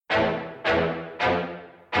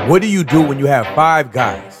What do you do when you have 5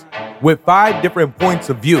 guys with 5 different points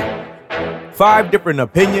of view, 5 different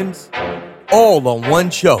opinions, all on one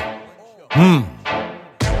show?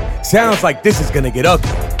 Sounds like this is gonna get ugly.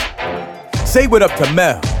 Say what up to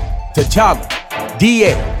Mel, T'Challa,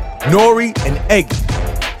 D.A., Nori, and Eggy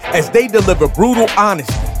as they deliver brutal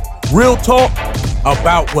honesty, real talk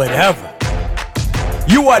about whatever.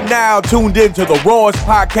 You are now tuned into the rawest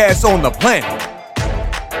podcast on the planet,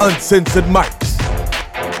 Uncensored Mics.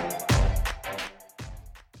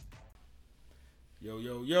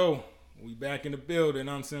 Yo, we back in the building,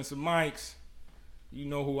 Uncensored Mics. You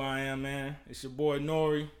know who I am, man. It's your boy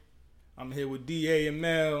Nori. I'm here with D.A. and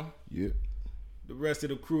Mel. Yep. The rest of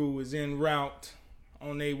the crew is en route,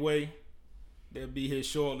 on their way. They'll be here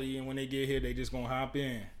shortly, and when they get here, they just gonna hop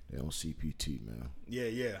in. They on CPT, man.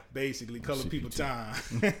 Yeah. Basically, color CPT. people time.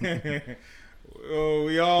 Oh,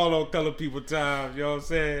 we all on color people time. You know what I'm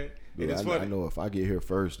saying? Dude, I know if I get here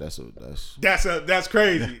first, that's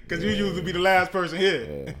crazy because you usually be the last person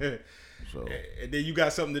here. Yeah. So And then you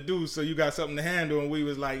got something to do, so you got something to handle, and we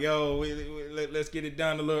was like, yo, let's get it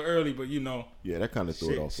done a little early, but you know. yeah, that kind of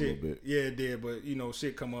threw it off a little bit. Yeah, it did, but you know,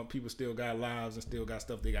 shit come up. People still got lives and still got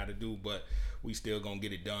stuff they got to do, but we still gonna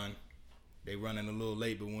get it done. They running a little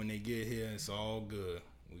late, but when they get here, it's all good.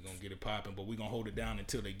 We gonna get it popping, but we gonna hold it down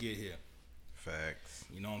until they get here. Facts.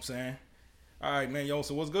 You know what I'm saying? All right, man. Yo,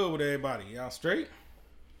 so what's good with everybody? Y'all straight?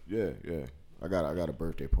 Yeah. I got a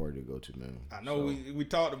birthday party to go to, man. I know we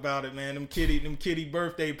talked about it, man. Them kitty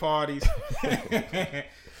birthday parties.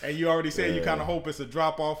 And you already said you kind of hope it's a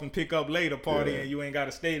drop off and pick up later party, and you ain't got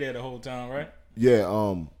to stay there the whole time, right?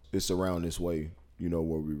 Yeah, it's around this way, you know,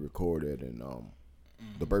 where we recorded, and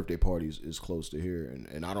the birthday party is close to here,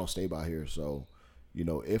 and I don't stay by here, so you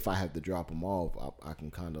know, if I have to drop them off, I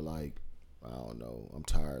can kind of like, I don't know, I'm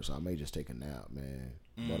tired, so I may just take a nap, man.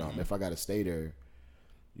 But if I got to stay there,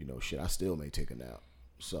 you know, shit, I still may take a nap.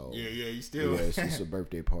 So yeah, you still. Yeah, it's a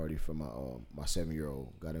birthday party for my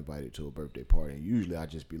 7-year-old. Got invited to a birthday party, and usually I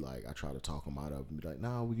just be like, I try to talk him out of it and be like,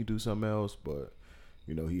 nah, we can do something else. But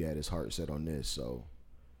you know, he had his heart set on this, so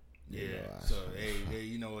Yeah. you know, So hey,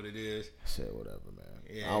 you know what it is. I said whatever, man.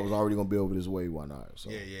 Yeah. I was already gonna be over this way. Why not? So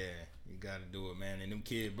Yeah. You gotta do it, man. And them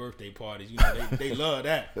kid birthday parties, you know, they love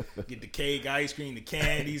that. Get the cake, ice cream, the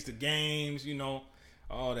candies, the games, you know,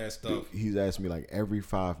 all that stuff. He's asked me like every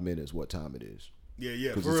 5 minutes what time it is.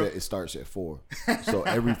 Yeah. Because it starts at 4. So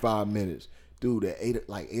every 5 minutes, dude, at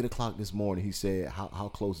 8 o'clock this morning, he said,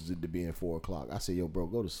 "How close is it to being 4 o'clock?" I said, "Yo, bro,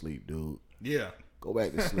 go to sleep, dude. Yeah. Go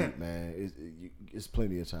back to sleep, man. It's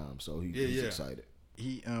plenty of time." So he's excited.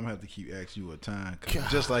 He have to keep asking you what time.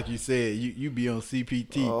 Just like you said, you be on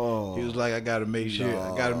CPT. Oh, he was like, I gotta make sure. no.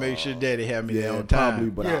 I gotta make sure Daddy have me there on probably. time.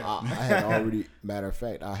 But Yeah. I had already. Matter of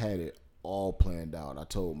fact, I had it all planned out. I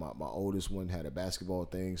told my oldest one had a basketball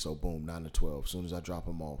thing, so boom, 9 to 12. As soon as I drop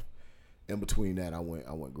him off, in between that, I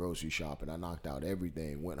went grocery shopping. I knocked out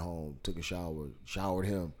everything. Went home, took a shower, showered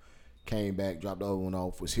him, came back, dropped the other one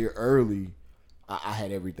off. Was here early. I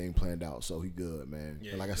had everything planned out, so he good, man. Yeah,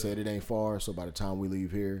 And like I good. said, it ain't far. So by the time we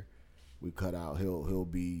leave here, we cut out. He'll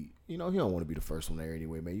be, you know, he don't want to be the first one there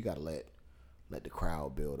anyway, man. You gotta let the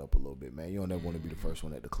crowd build up a little bit, man. You don't ever want to be the first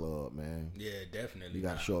one at the club, man. Yeah, definitely. You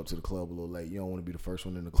gotta show up to the club a little late. You don't want to be the first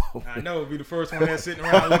one in the club. I know, be the first one there sitting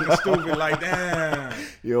around looking stupid, like damn.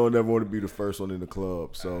 You don't ever want to be the first one in the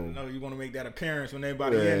club. So No, you want to make that appearance when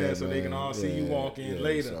everybody in there, so they can all see you walk in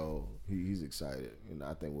later. So he's excited, and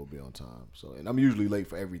I think we'll be on time. So, and I'm usually late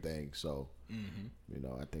for everything, so you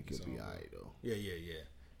know, I think it'll be all right though. Yeah.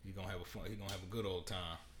 He gonna have a fun. He gonna have a good old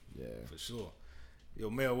time. Yeah. For sure. Yo,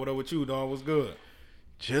 Mel, what up with you, dog? What's good?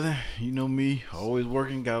 Chilling, you know me, always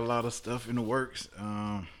working. Got a lot of stuff in the works.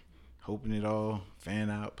 Hoping it all fan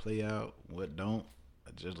out, play out. What don't,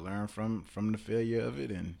 I just learn from the failure of it,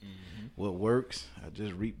 and what works, I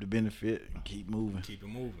just reap the benefit and keep moving. Keep it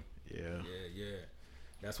moving. Yeah.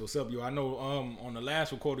 That's what's up, yo. I know on the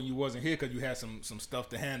last recording you wasn't here because you had some stuff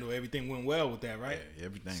to handle. Everything went well with that, right? Yeah,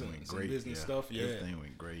 everything went some great. business stuff, yeah. Everything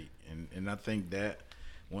went great, and I think that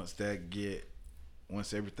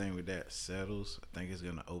once everything with that settles, I think it's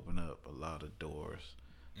gonna open up a lot of doors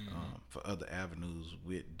for other avenues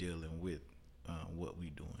with dealing with what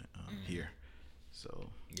we doing here. So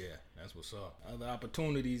Yeah, that's what's up. Other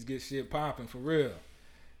opportunities get shit popping for real.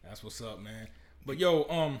 That's what's up, man. But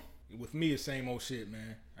yo, with me, it's same old shit,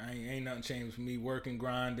 man. Ain't nothing changed for me. Working,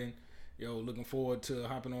 grinding. Yo, looking forward to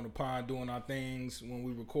hopping on the pod, doing our things when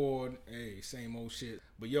we record. Hey, same old shit.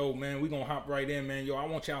 But yo, man, we gonna hop right in, man. Yo, I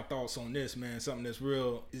want y'all thoughts on this, man. Something that's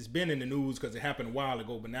real. It's been in the news because it happened a while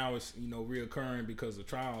ago, but now it's, you know, reoccurring because the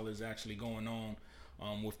trial is actually going on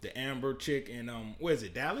with the Amber chick in where is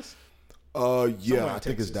it, Dallas? Yeah, in I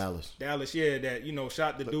think it's Texas. Dallas. Dallas, yeah, that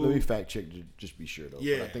shot the dude. Let me fact check to just be sure though.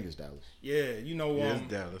 Yeah. But I think it's Dallas. Yeah, It's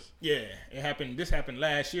Dallas. Yeah, it happened. This happened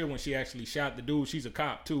last year when she actually shot the dude. She's a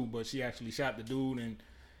cop too, but she actually shot the dude and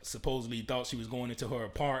supposedly thought she was going into her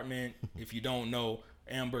apartment. If you don't know,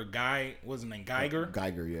 Amber wasn't name Geiger?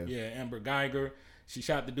 Geiger, yeah. Yeah, Amber Geiger. She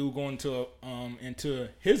shot the dude going into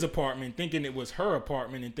his apartment, thinking it was her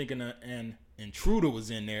apartment and thinking an intruder was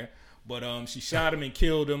in there. But she shot him and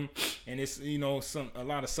killed him, and it's a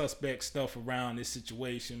lot of suspect stuff around this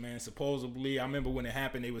situation, man. Supposedly, I remember when it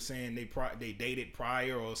happened, they were saying they dated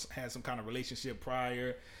prior or had some kind of relationship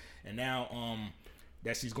prior, and now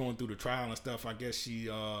that she's going through the trial and stuff, I guess she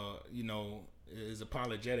is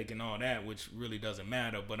apologetic and all that, which really doesn't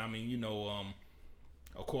matter. But I mean,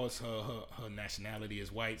 of course, her nationality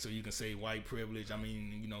is white, so you can say white privilege. I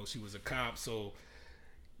mean, she was a cop, so.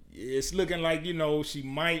 It's looking like, she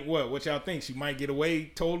might, what y'all think? She might get away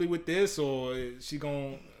totally with this, or is she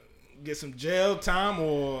going to get some jail time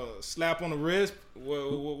or slap on the wrist?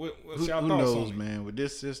 What's y'all thoughts knows, on it? Man? With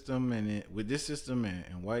this system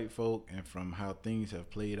and white folk, and from how things have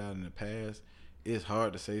played out in the past, it's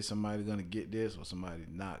hard to say somebody's going to get this or somebody's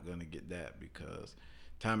not going to get that, because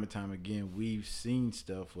time and time again, we've seen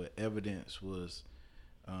stuff where evidence was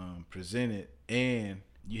presented, and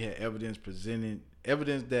you had evidence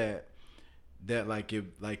that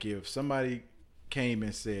if somebody came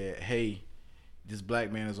and said, hey, this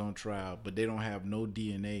black man is on trial, but they don't have no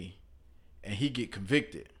DNA, and he get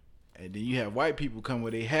convicted, and then you have white people come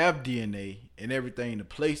where they have DNA and everything to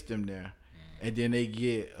place them there, and then they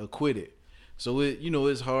get acquitted. So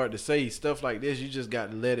it's hard to say stuff like this. You just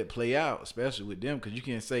got to let it play out, especially with them, because you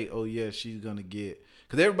can't say, oh yeah, she's gonna get,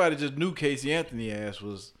 because everybody just knew Casey Anthony ass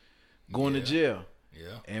was going to jail.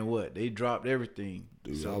 Yeah. And what? They dropped everything.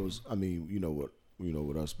 Dude, So, you know what,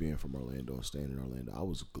 with us being from Orlando and staying in Orlando, I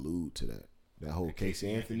was glued to that whole Casey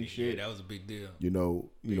Anthony shit. Yeah, that was a big deal.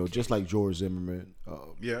 Just like George Zimmerman.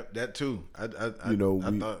 yeah, that too. I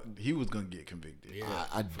thought he was gonna get convicted. Yeah,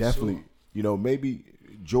 I definitely, maybe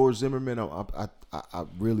George Zimmerman. I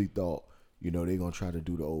really thought, they're gonna try to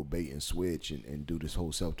do the old bait and switch and do this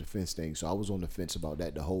whole self-defense thing. So I was on the fence about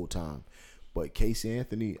that the whole time. But Casey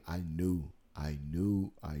Anthony, I knew.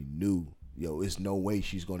 Yo, it's no way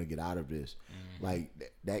she's gonna get out of this. Mm-hmm.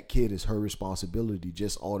 Like that kid is her responsibility.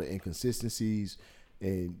 Just all the inconsistencies,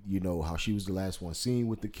 and how she was the last one seen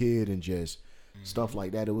with the kid, and just stuff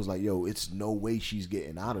like that. It was like, yo, it's no way she's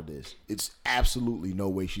getting out of this. It's absolutely no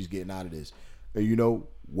way she's getting out of this. And you know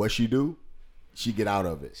what she do? She get out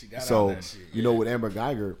of it. She got out of that shit. You know, with Amber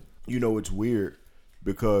Geiger, it's weird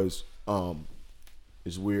because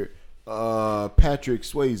it's weird. Patrick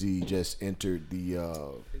Swayze just entered the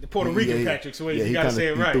Puerto Rican Patrick Swayze. Yeah, you gotta say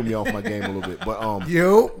it right. He threw me off my game a little bit, but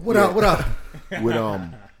yo, what up? With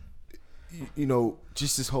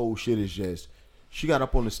just this whole shit is just she got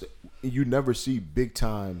up on the you never see big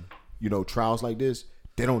time trials like this.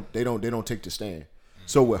 They don't take the stand.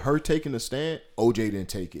 So with her taking the stand, OJ didn't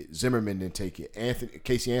take it, Zimmerman didn't take it,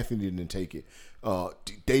 Casey Anthony didn't take it.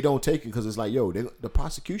 They don't take it because it's like, yo, the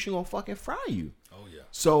prosecution gonna fucking fry you. Oh yeah.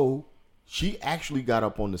 So she actually got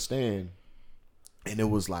up on the stand, and it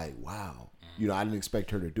was like, wow. I didn't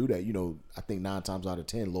expect her to do that. I think 9 times out of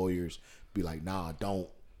 10 lawyers be like, nah, don't,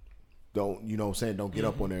 don't get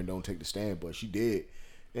up on there and don't take the stand. But she did.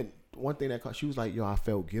 And one thing that she was like, yo, I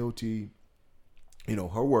felt guilty.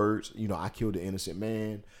 Her words, I killed an innocent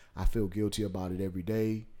man. I feel guilty about it every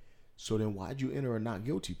day. So then why'd you enter a not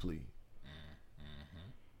guilty plea?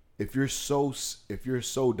 If you're so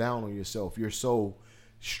down on yourself, you're so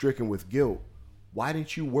stricken with guilt, why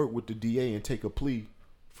didn't you work with the DA and take a plea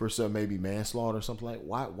for some maybe manslaughter or something like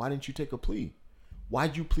that? Why didn't you take a plea?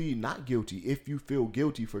 Why'd you plead not guilty if you feel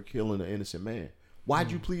guilty for killing an innocent man?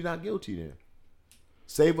 Why'd you plead not guilty then?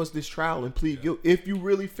 Save us this trial and plead guilty. If you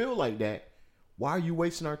really feel like that, why are you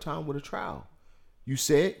wasting our time with a trial?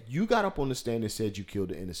 You got up on the stand and said you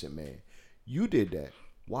killed an innocent man. You did that.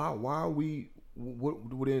 Why are we?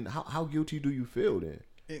 How guilty do you feel then?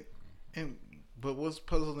 But what's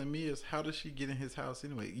puzzling me is, how does she get in his house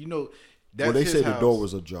anyway? That's well, they his said house. the door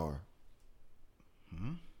was ajar.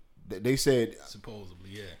 They said supposedly,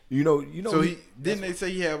 yeah. So they say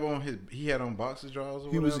he had on boxer drawers or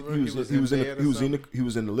whatever. He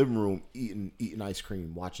was in the living room eating ice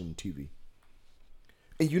cream, watching TV.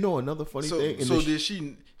 And another funny thing. So did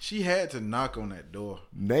she had to knock on that door?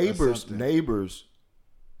 Neighbors,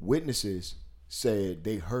 witnesses said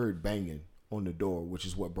they heard banging on the door, which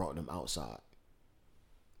is what brought them outside.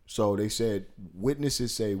 So they said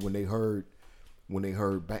witnesses say when they heard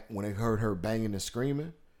her banging and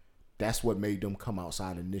screaming, that's what made them come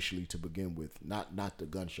outside initially to begin with. Not the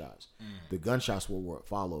gunshots. The gunshots were what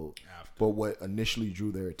followed. After. But what initially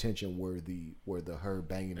drew their attention were the her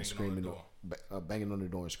banging and screaming, banging on the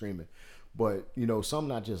door and screaming. But you know,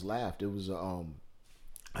 some I just laughed. It was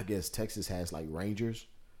I guess Texas has like Rangers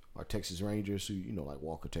or Texas Rangers who, you know, like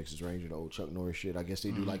Walker Texas Ranger, the old Chuck Norris shit. I guess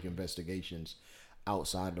they do like investigations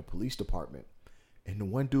outside the police department. And the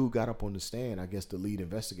one dude got up on the stand, I guess the lead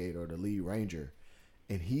investigator or the lead ranger,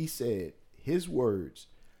 and he said his words,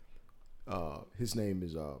 his name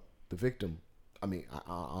is the victim. I mean,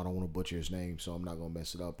 I don't want to butcher his name, so I'm not going to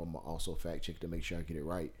mess it up. I'm also fact check to make sure I get it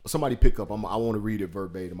right. Somebody pick up. I want to read it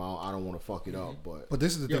verbatim. I don't want to fuck it up. But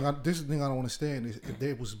this is the thing. This is the thing I don't understand is if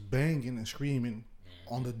they was banging and screaming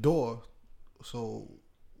on the door, so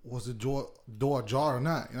was the door ajar or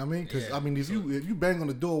not? You know what I mean? Because I mean, if you bang on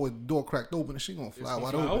the door with the door cracked open, she gonna fly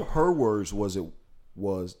wide open. Her words was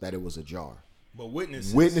that it was ajar. But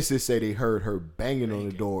witnesses say they heard her banging on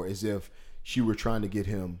the door as if she were trying to get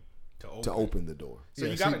him to open the door. So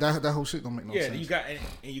yeah, you got that whole shit don't make no sense.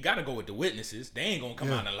 You got to go with the witnesses. They ain't gonna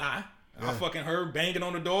come out and lie. I fucking heard banging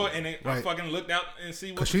on the door, and I fucking looked out and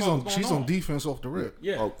see what she's on defense off the rip.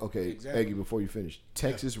 Yeah. Oh, okay, exactly. Eggy, before you finish,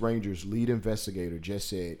 Texas Rangers lead investigator just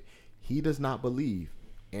said he does not believe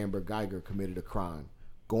Amber Geiger committed a crime,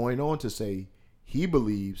 going on to say he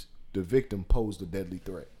believes the victim posed a deadly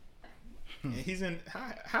threat. And he's in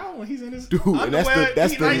how he's in his dude, and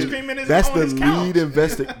that's the lead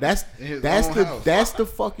investigator. That's the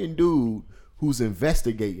fucking dude who's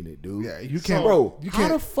investigating it, dude. Yeah, you can't, bro. How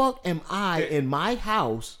the fuck am I in my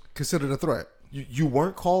house considered a threat? You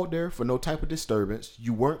weren't called there for no type of disturbance.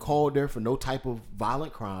 You weren't called there for no type of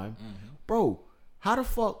violent crime, bro. How the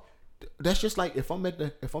fuck? That's just like if I'm at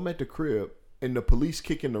the crib and the police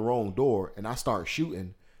kick in the wrong door and I start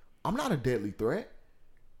shooting, I'm not a deadly threat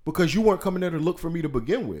because you weren't coming there to look for me to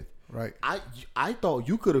begin with. Right. I thought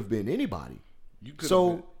you could have been anybody. You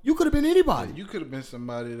could have been anybody. You could have been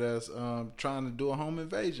somebody that's trying to do a home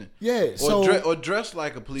invasion. Yeah. Or dressed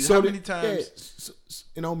like a police. How many times?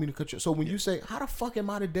 And I don't mean to cut you. So when you say, "How the fuck am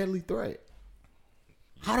I the deadly threat?"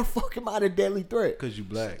 How the fuck am I the deadly threat? Because you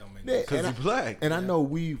black. Because you black. And I know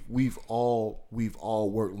we've all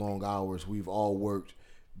worked long hours. We've all worked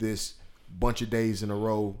this bunch of days in a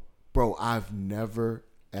row, bro. I've never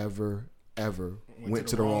ever went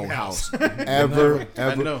to the wrong house. ever.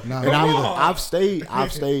 I know. And I stay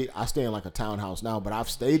in like a townhouse now, but I've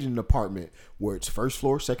stayed in an apartment where it's first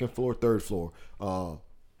floor, second floor, third floor, 4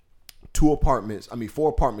 apartments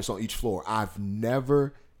on each floor. I've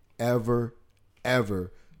never ever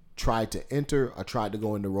tried to enter or tried to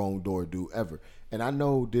go in the wrong door, dude, ever. And I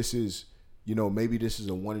know this is, maybe this is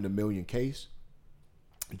a 1 in a million case,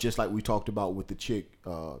 just like we talked about with the chick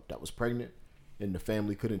that was pregnant and the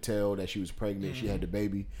family couldn't tell that she was pregnant. She had the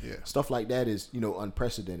baby. Yeah. Stuff like that is,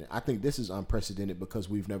 unprecedented. I think this is unprecedented because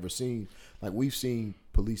we've seen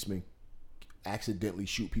policemen accidentally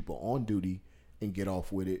shoot people on duty and get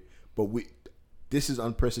off with it. But this is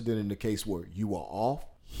unprecedented in the case where you are off.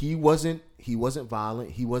 He wasn't violent.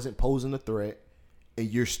 He wasn't posing a threat, and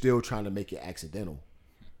you're still trying to make it accidental.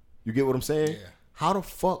 You get what I'm saying? Yeah. How the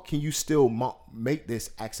fuck can you still make this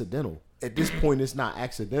accidental? At this point, it's not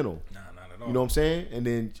accidental. Nah, not at all. You know what I'm saying? And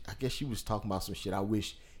then I guess she was talking about some shit. I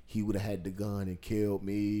wish he would have had the gun and killed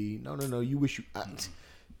me. No. You wish you.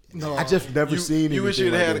 I just never seen. You wish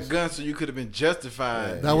you'd like had this. a gun so you could have been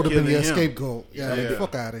justified. That would have been your him. scapegoat. Yeah,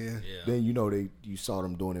 fuck out of here. Yeah. Then you saw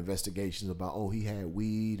them doing investigations about he had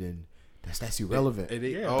weed and that's irrelevant.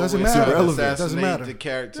 Doesn't matter. Irrelevant. Doesn't matter. The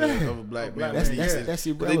character of a black man. That's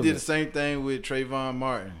irrelevant. They did the same thing with Trayvon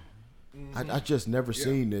Martin. I just never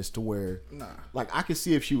seen this to where like I could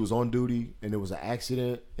see if she was on duty and there was an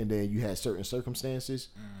accident and then you had certain circumstances,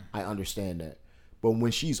 I understand that. But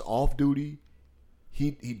when she's off duty,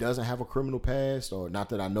 he doesn't have a criminal past, or not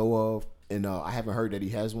that I know of, and I haven't heard that he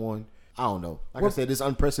has one. I don't know. Like I said, it's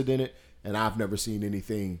unprecedented, and I've never seen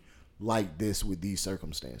anything like this with these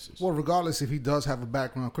circumstances. Well, regardless if he does have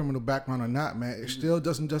a criminal background or not, man, it still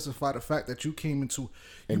doesn't justify the fact that you came into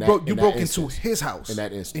you broke into his house. In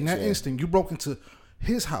that instant, you broke into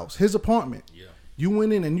his house, his apartment. Yeah. You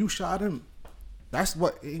went in and you shot him. That's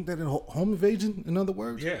what, ain't that a home invasion? In other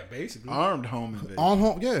words, Yeah, basically. Armed home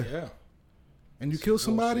invasion. Yeah. And you kill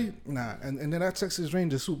somebody? Nah. And then that Texas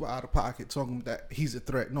Ranger super out of pocket talking that he's a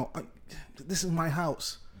threat. No, this is my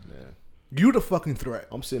house. Yeah. You the fucking threat.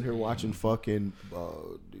 I'm sitting here watching fucking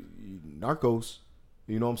Narcos.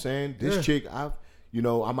 You know what I'm saying? This chick, I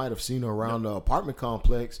might have seen her around the apartment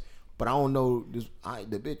complex, but I don't know the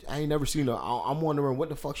bitch. I ain't never seen her. I'm wondering what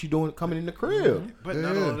the fuck she doing coming in the crib. But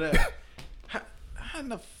not only that, how in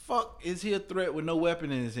the fuck is he a threat with no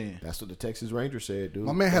weapon in his hand? That's what the Texas Ranger said, dude.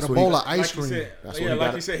 My man had That's a what he bowl got. of ice Like you cream. said, That's yeah, what he like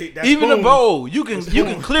got. you said, that Even a spoon- bowl, you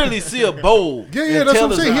can clearly see a bowl. Yeah, and that's what tell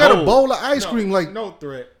I'm it's saying. He had a bowl. bowl of ice cream, like no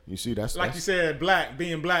threat. You see, that's Like you said,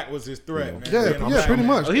 being black was his threat, man. Yeah, Being a yeah, black pretty man.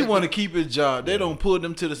 much. Oh, he want to keep his job. They don't pull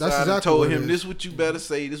them to the That's side and exactly told what it him, is. "This what you better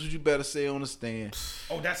say. This what you better say on the stand."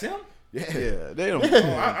 Oh, that's him. yeah. Yeah, they don't.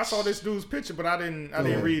 Oh, I saw this dude's picture, but I didn't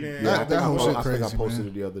read it. Yeah, I That think whole I, shit I think I crazy, posted man.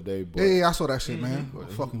 it the other day, but yeah, I saw that shit, man.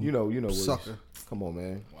 Fucking, you know what sucker. Come on,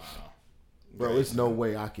 man. Wow. Bro, it's no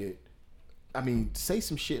way I could. I mean, say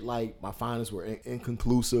some shit like my finals were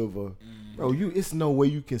inconclusive, or bro, it's no way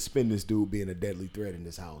you can spin this dude being a deadly threat in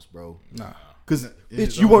this house, bro. Nah, Because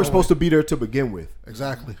It's you no weren't way. supposed to be there to begin with.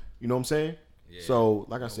 exactly. You know what I'm saying? Yeah. So,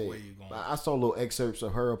 like I said, way you gonna- I saw little excerpts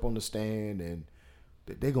of her up on the stand, and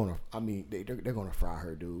they're gonna. I mean, they're gonna fry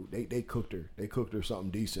her, dude. They cooked her. They cooked her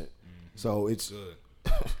something decent. So it's. Good.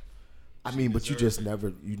 I mean, but you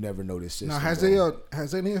never know this system. Now, has bro.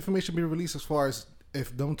 has any information been released as far as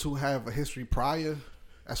if them two have a history prior,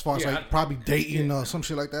 as far as Yeah, like probably dating or some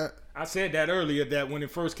shit like that? I said that earlier, that when it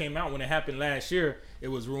first came out, when it happened last year, it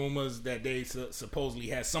was rumors that they supposedly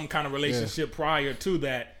had some kind of relationship prior to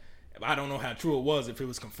that. I don't know how true it was, if it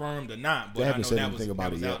was confirmed or not, but They I haven't know said that anything was, about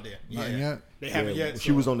that was it yet. out there. Not Yeah. yet? They haven't Yeah, yet.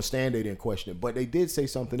 She was on the stand. They didn't question it, but they did say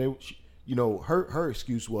something. Her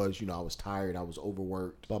excuse was, I was tired, I was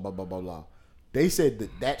overworked, blah blah blah blah blah. They said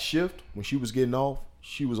that shift when she was getting off,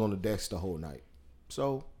 she was on the decks the whole night.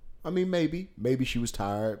 So, I mean, maybe she was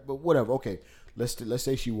tired, but whatever. Okay, let's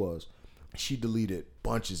say she was. She deleted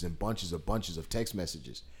bunches and bunches of text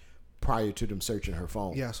messages prior to them searching her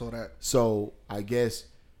phone. Yeah, I saw that. So I guess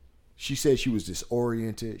she said she was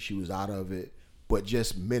disoriented. She was out of it. But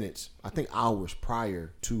just minutes, I think hours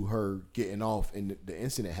prior to her getting off and the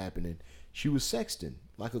incident happening, she was sexting.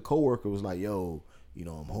 Like a coworker was like, yo,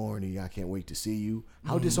 I'm horny. I can't wait to see you.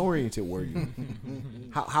 How disoriented were you?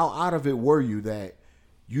 how out of it were you that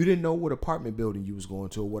you didn't know what apartment building you was going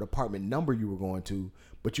to or what apartment number you were going to,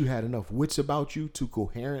 but you had enough wits about you to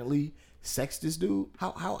coherently sex this dude?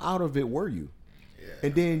 How out of it were you? Yeah.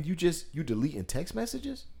 And then you deleting text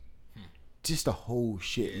messages? Just the whole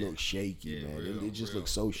shit looks shaky, man. It just looks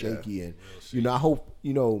so shaky. And, I hope,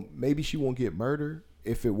 maybe she won't get murdered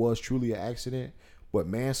if it was truly an accident. But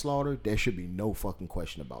manslaughter, there should be no fucking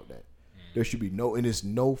question about that. There should be and there's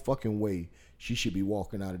no fucking way she should be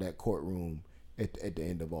walking out of that courtroom at the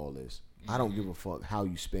end of all this. I don't give a fuck how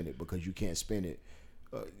you spin it, because you can't spin it.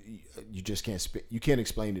 You just can't spin. You can't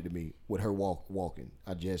explain it to me with her walking.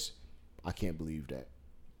 I can't believe that.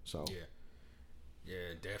 So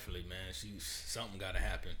Yeah, definitely, man. Something got to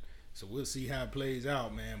happen. So we'll see how it plays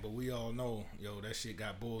out, man. But we all know, that shit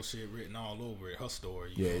got bullshit written all over it. Her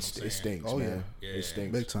story. You know what I'm saying? It stinks, Oh, man. yeah. It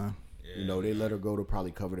stinks. Big time. Yeah, they let her go to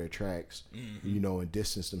probably cover their tracks, and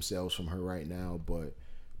distance themselves from her right now. But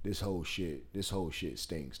this whole shit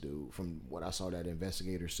stinks, dude. From what I saw that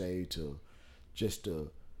investigator say to just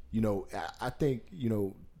I think,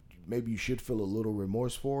 maybe you should feel a little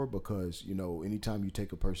remorse for her, because, anytime you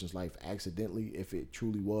take a person's life accidentally, if it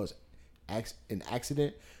truly was an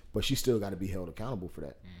accident, but she still got to be held accountable for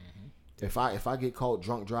that. If I get caught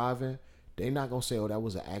drunk driving, they not gonna say, oh, that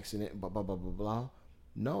was an accident, blah blah blah blah blah.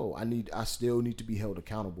 No, I still need to be held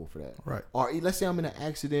accountable for that. Right. Or let's say I'm in an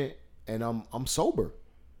accident and I'm sober,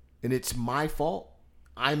 and it's my fault.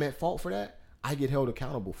 I'm at fault for that. I get held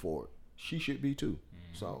accountable for it. She should be too.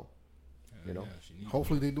 So,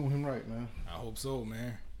 Hopefully they do him right, man. I hope so,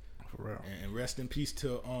 man. For real. And rest in peace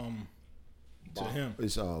to him.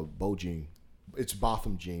 It's Bo Jean. It's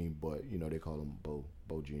Botham Jean, but they call him Bo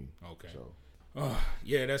Jean. Okay. So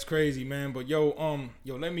Yeah, that's crazy, man. But now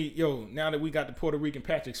that we got the Puerto Rican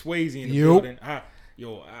Patrick Swayze in the building,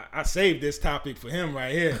 I saved this topic for him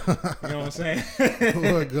right here. You know what I'm saying?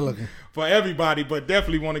 Good looking. For everybody, but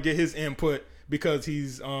definitely want to get his input, because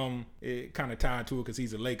he's kind of tied to it, because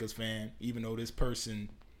he's a Lakers fan, even though this person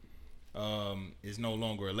is no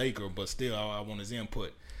longer a Laker, but still I want his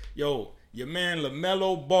input. Your man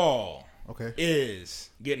LaMelo Ball is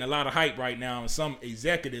getting a lot of hype right now, and some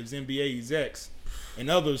executives, NBA execs, and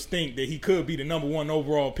others think that he could be the number 1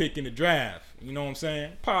 overall pick in the draft. You know what I'm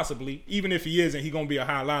saying? Possibly. Even if he isn't, he's going to be a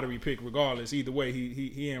high lottery pick regardless. Either way,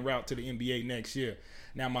 he en route to the NBA next year.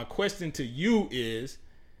 Now, my question to you is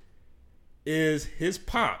his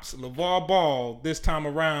pops, LeVar Ball, this time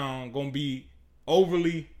around going to be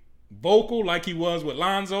overly vocal like he was with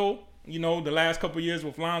Lonzo, the last couple of years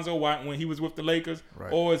with Lonzo when he was with the Lakers?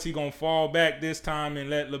 Right. Or is he going to fall back this time and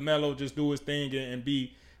let LaMelo just do his thing and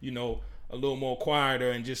be, a little more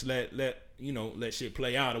quieter and just let shit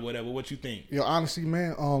play out or whatever? What you think? Honestly,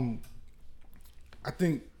 man, I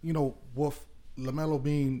think, with LaMelo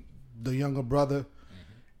being the younger brother,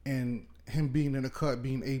 and him being in the cut,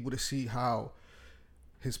 being able to see how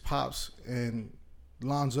his pops and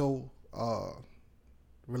Lonzo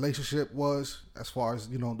relationship was, as far as,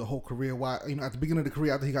 you know, the whole career. Why, you know, at the beginning of the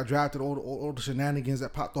career, after he got drafted, all the shenanigans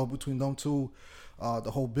that popped off between them two,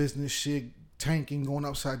 the whole business shit, tanking, going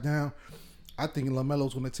upside down. I think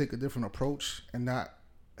LaMelo's going to take a different approach and not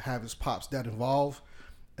have his pops that involved.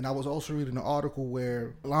 And I was also reading an article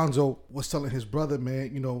where Lonzo was telling his brother,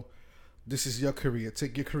 man, you know, this is your career.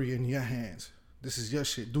 Take your career in your hands. This is your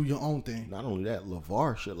shit. Do your own thing. Not only that,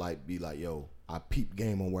 LeVar should be like, yo, I peeped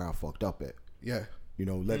game on where I fucked up at. Yeah. You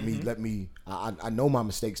know, let me. I know my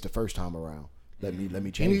mistakes the first time around. Let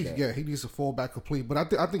me change that. Yeah, he needs to fall back complete. But I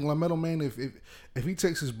think LaMelo, man, if he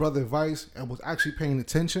takes his brother's advice and was actually paying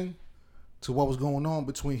attention to what was going on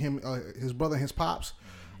between him, his brother, and his pops,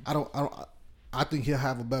 I think he'll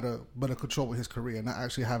have a better control with his career and not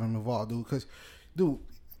actually have him involved, dude. Because, dude,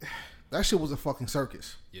 that shit was a fucking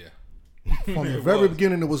circus. Yeah. From the very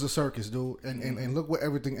beginning, it was a circus, dude. And look where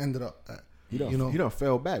everything ended up at. He done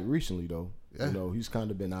fell back recently, though. Yeah. You know, he's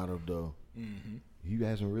kind of been out of the. He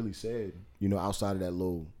hasn't really said, you know, outside of that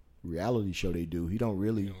little reality show they do, he don't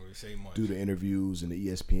really say much. do the interviews and the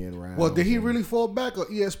ESPN rounds. Well, did he really fall back, or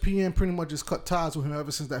ESPN pretty much just cut ties with him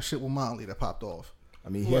ever since that shit with Motley that popped off? I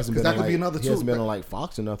mean, he hasn't been that on, could be another he hasn't too, been on like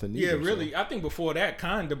Fox or nothing either. Yeah, really. So. I think before that,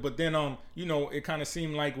 kind of. But then, you know, it kind of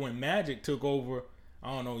seemed like when Magic took over,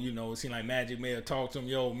 I don't know, you know, it seemed like Magic may have talked to him,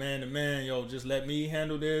 yo, man to man, yo, just let me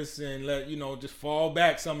handle this and let, you know, just fall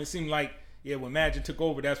back some. It seemed like, yeah, when Magic took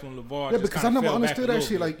over, that's when LeVar. Yeah, because I never understood that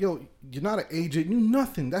shit. Like, yo, you're not an agent, you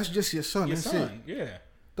nothing. That's just your son. That's it. Yeah.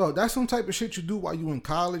 Though that's some type of shit you do while you in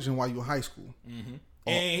college and while you in high school.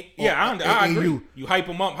 And I agree. You hype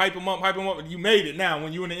him up. You made it now.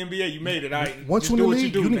 When you in the NBA, you made it. Once you in the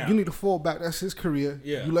league, you need to fall back. That's his career.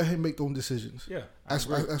 Yeah. You let him make those decisions. Yeah. As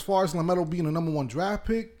far as LaMelo being the number one draft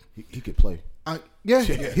pick, he could play.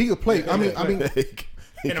 He could play. I mean.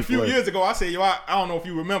 And a few years ago, I said, yo, I don't know if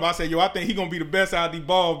you remember, I said, yo, I think he gonna be the best out of these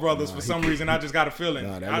Ball brothers for some reason. I just got a feeling.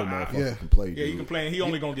 Nah, that little motherfucker can play. Yeah, he can play, and he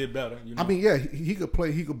only gonna get better. You know? I mean, yeah, he could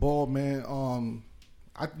play. He could ball, man.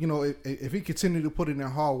 You know, if he continue to put in that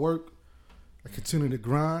hard work, and continue to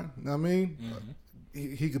grind, you know what I mean,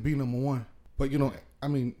 he could be number one. But you know, I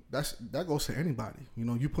mean, that goes to anybody. You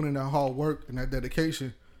know, you put in that hard work and that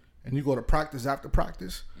dedication, and you go to practice after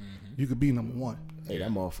practice, you could be number one. Hey,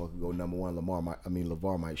 that motherfucker go number one.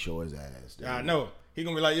 LeVar might show his ass. Dude. I know. He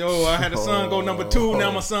gonna be like, yo, I had a son go number 2,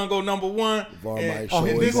 now my son go number 1. LeVar might show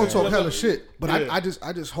he's his gonna ass. talk hella shit. But yeah. I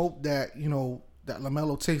just hope that, you know, that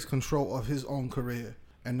LaMelo takes control of his own career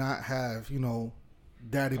and not have, you know,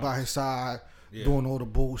 daddy by his side doing all the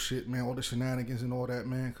bullshit, man, all the shenanigans and all that,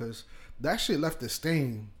 man, because that shit left a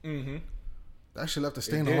stain. That shit left a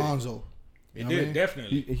stain on Lonzo. It did,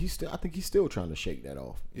 definitely. I think he's still trying to shake that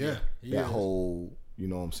off. Yeah. That whole, you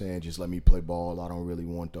know what I'm saying, just let me play ball. I don't really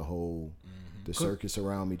want the whole, the circus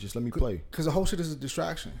around me. Just let me play. Because the whole shit is a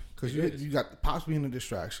distraction. Because you got the Pops being a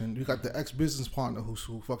distraction. You got the ex-business partner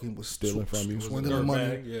who fucking was stealing from you. Swindling money.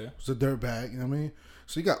 It was a dirtbag, you know what I mean?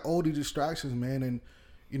 So you got all these distractions, man, and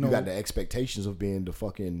you know. You got the expectations of being the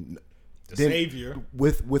fucking... savior.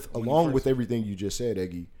 Along with everything you just said,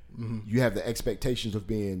 Eggy, you have the expectations of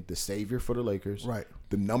being the savior for the Lakers. Right.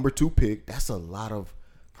 The number 2 pick, that's a lot of...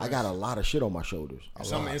 I got a lot of shit on my shoulders.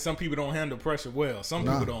 And some people don't handle pressure well. Some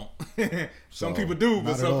people don't. Some people do,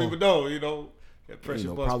 but some people don't. You know, that pressure.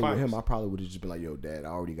 You know, probably with him, I probably would have just been like, "Yo, Dad, I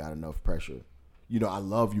already got enough pressure. You know, I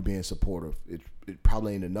love you being supportive. It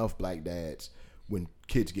probably ain't enough black dads when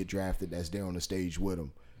kids get drafted that's there on the stage with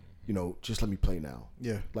them. You know, just let me play now.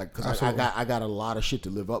 Yeah, like because I got a lot of shit to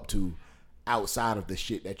live up to outside of the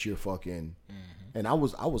shit that you're fucking." And I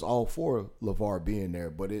was all for LeVar being there,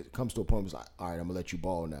 but it comes to a point where it's like, all right, I'm gonna let you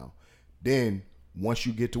ball now. Then once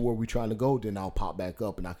you get to where we're trying to go, then I'll pop back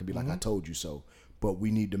up and I can be like, I told you so. But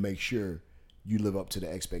we need to make sure you live up to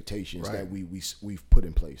the expectations that we've put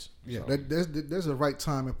in place. Yeah, so. There's a right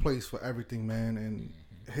time and place for everything, man. And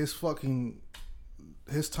his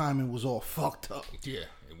timing was all fucked up. Yeah,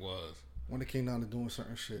 it was. When it came down to doing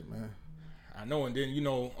certain shit, man. I know, and then, you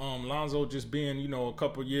know, Lonzo just being, you know, a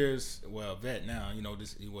couple years, vet now, you know,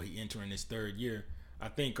 he entering his 3rd year. I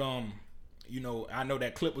think, you know, I know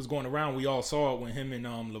that clip was going around. We all saw it when him and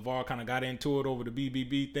LeVar kind of got into it over the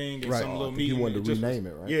BBB thing and some little meeting. He wanted to rename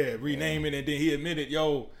it, right? Yeah, rename it, and then he admitted,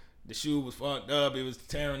 yo, the shoe was fucked up. It was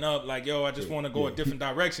tearing up. Like, yo, I just want to go a different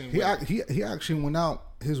direction. He actually went out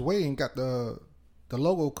his way and got the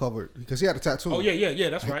logo covered because he had a tattoo. Oh yeah,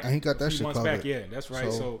 that's right. And he got that shit covered. Back, yeah, that's right.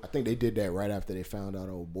 So I think they did that right after they found out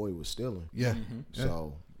old boy was stealing. Yeah.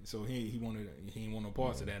 So So he ain't want no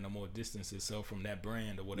parts of that no more. Distance himself from that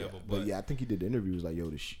brand or whatever. But yeah, I think he did the interview. He was like, "Yo,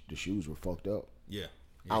 the shoes were fucked up." Yeah.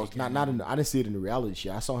 I was not in the, I didn't see it in the reality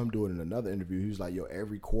shit. I saw him do it in another interview. He was like, "Yo,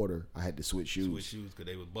 every quarter I had to switch shoes. Switch shoes because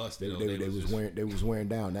they was busted. They was wearing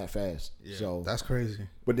down that fast." Yeah. So That's crazy.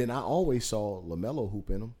 But then I always saw LaMelo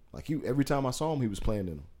hoop in them. Like every time I saw him, he was playing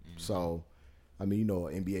in them. So, I mean,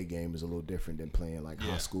 an NBA game is a little different than playing like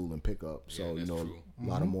high school and pickup. So that's true. a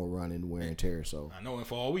lot of more running, wear and tear. So I know, and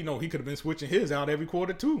for all we know, he could have been switching his out every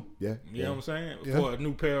quarter too. Yeah. You know what I'm saying? Yeah. For a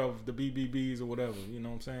new pair of the BBBs or whatever. You know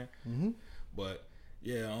what I'm saying? Mm-hmm. But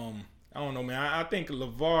yeah, I don't know, man. I think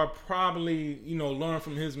LeVar probably, learned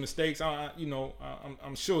from his mistakes.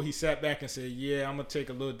 I'm sure he sat back and said, "Yeah, I'm gonna take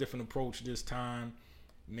a little different approach this time.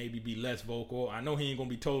 Maybe be less vocal." I know he ain't gonna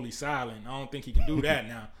be totally silent. I don't think he can do that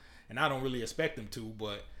now, and I don't really expect him to.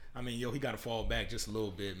 But I mean, he got to fall back just a little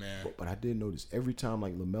bit, man. But I did notice every time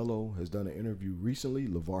like LaMelo has done an interview recently,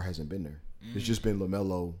 LeVar hasn't been there. It's just been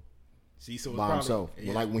LaMelo See, so it's by probably, himself.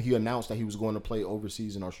 yeah. Like when he announced that he was going to play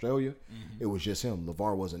overseas in Australia, it was just him.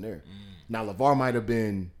 LeVar wasn't there. Now LeVar might have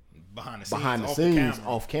been behind the scenes, camera.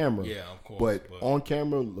 off camera. Yeah, of course. But on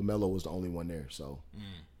camera, LaMelo was the only one there. So,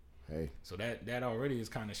 hey. So that already is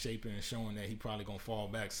kind of shaping and showing that he probably gonna fall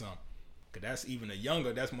back some. Cause that's even a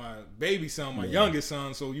younger. That's my baby son, my youngest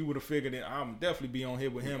son. So you would have figured that I'm definitely be on here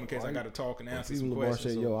with him in case I got to talk and answer some LeVar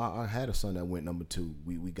questions. said, So, "Yo, I had a son that went number 2.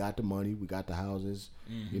 We got the money, we got the houses.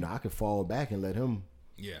 I could fall back and let him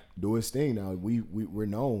yeah, do his thing. Now we're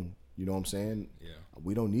known. You know what I'm saying? yeah.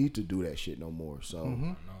 We don't need to do that shit no more.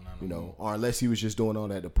 So, No. or unless he was just doing all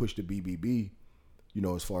that to push the BBB,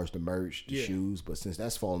 as far as the merch, the Yeah. shoes. But since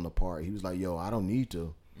that's falling apart, he was like, "Yo, I don't need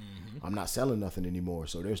to. I'm not selling nothing anymore.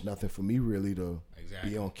 So there's nothing for me really to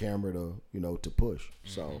Exactly. be on camera to push."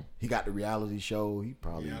 So he got the reality show. He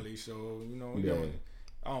probably Reality show, Yeah.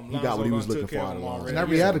 He Lonzo got what he done was took looking care for of out of him Lonzo. already. And that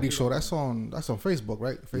Yeah. reality show, that's on Facebook,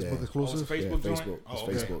 right? Facebook Yeah. exclusive. Oh, it's Facebook joint? Facebook. Oh, It's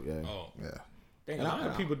okay. Facebook. Yeah. Oh, Yeah. Dang, And a lot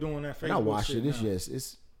of people doing that Facebook And I watched shit it. It's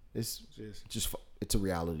now. a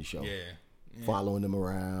reality show. Yeah. Following them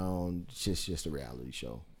around. It's just a reality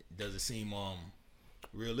show. Does it seem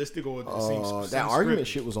realistic or does it seem That argument scripted?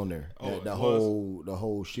 shit was on there. Oh, it the was?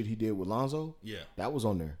 whole shit he did with Lonzo. Yeah. That was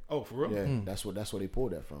on there. Oh, for real? Yeah, that's where they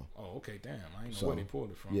pulled that from. Oh, okay. Damn, I didn't know So, where they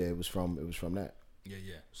pulled it from. Yeah, it was from that. Yeah.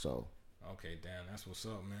 So Okay, damn, that's what's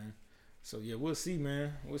up, man. So yeah, we'll see,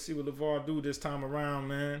 man. We'll see what LeVar do this time around,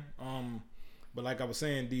 man. But like I was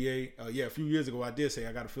saying, DA, a few years ago I did say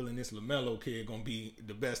I got a feeling this LaMelo kid gonna be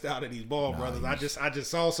the best out of these ball brothers. I just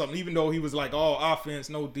saw something, even though he was like all offense,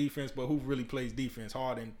 no defense, but who really plays defense?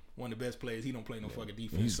 Harden, one of the best players. He don't play no fucking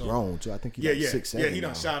defense. he's So, grown too. I think he's like 6'7". Yeah, he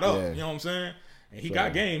done now. shot up. Yeah. You know what I'm saying? And he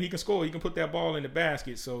got game. He can score. He can put that ball in the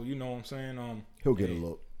basket. So you know what I'm saying? He'll get a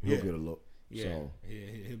look. He'll get a look. Yeah, So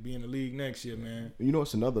he'll be in the league next year, man.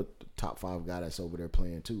 it's another top 5 guy that's over there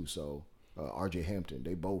playing too. So RJ Hampton,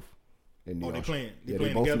 they both. In the They playing? They yeah,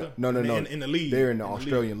 playing both together? No. In the league? They're in the In the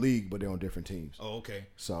Australian league, but they're on different teams. Oh, okay.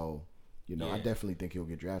 So, I Yeah. definitely think he'll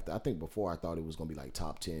get drafted. I think before I thought it was going to be like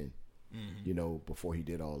top 10, before he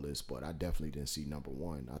did all this, but I definitely didn't see number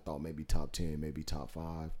 1. I thought maybe top 10, maybe top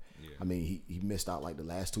 5. Yeah. I mean, he missed out like the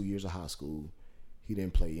last 2 years of high school. He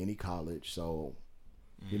didn't play any college. So,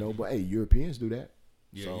 but hey, Europeans do that.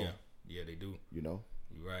 Yeah, So, yeah, they do. You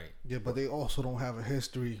You're right. Yeah, but they also don't have a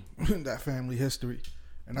history, that family history.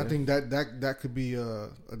 And I think that could be a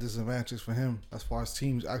disadvantage for him as far as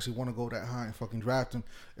teams actually want to go that high and fucking draft him,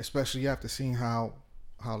 especially after seeing how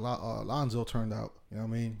Lonzo turned out. You know what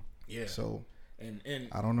I mean? Yeah. So And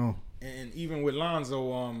I don't know. And even with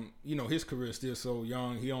Lonzo, his career is still so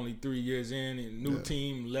young. He only 3 years in. And new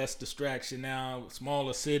team, less distraction now.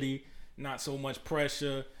 Smaller city, not so much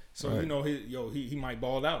pressure. So he might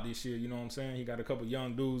ball out this year. You know what I'm saying? He got a couple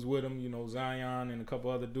young dudes with him. Zion and a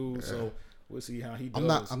couple other dudes. Yeah. So we'll see how he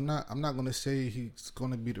does. I'm not gonna say he's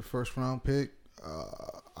gonna be the first round pick.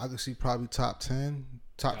 I can see probably top 10,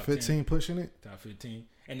 top 15 10. Pushing it. Top 15.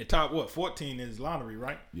 And the top 14 is lottery,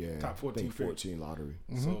 right? Yeah. Top 14. I think 14 lottery.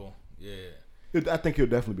 Mm-hmm. So yeah. I think he'll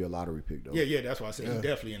definitely be a lottery pick though. Yeah, that's why I said he's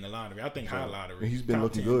definitely in the lottery. I think high lottery. And he's been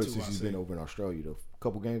looking good since he's been over in Australia. The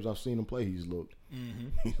couple games I've seen him play, he's looked.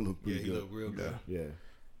 He looked pretty good. He looked real good. Yeah.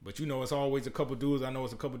 But it's always a couple dudes. I know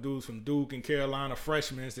it's a couple dudes from Duke and Carolina,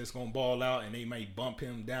 freshmen that's gonna ball out, and they might bump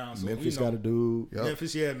him down. So Memphis got a dude. Yep.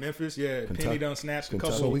 Memphis, yeah. Penny done snatched a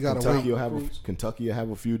couple. So we gotta Kentucky will have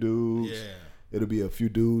a few dudes. Yeah. It'll be a few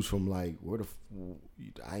dudes from like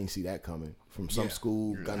I ain't see that coming from some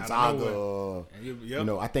school. Gonzaga.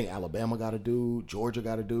 I think Alabama got a dude. Georgia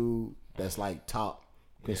got a dude. That's like top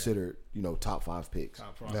considered. Top 5 picks.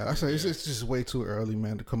 Yeah, I say it's just way too early,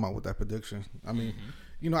 man, to come out with that prediction. I mean,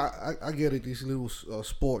 I get it. These little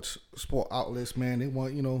sport outlets, man, they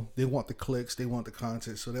want the clicks, they want the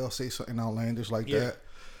content, so they'll say something outlandish like that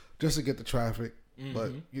just to get the traffic.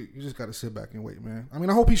 But you just got to sit back and wait, man. I mean,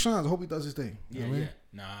 I hope he shines. I hope he does his thing. You know what I mean?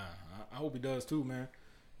 Nah, I hope he does too, man.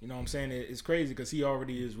 You know what I'm saying? It's crazy because he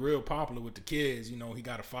already is real popular with the kids. You know, he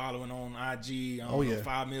got a following on IG.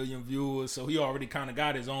 5 million viewers. So he already kind of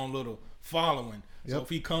got his own little following. Yep. So if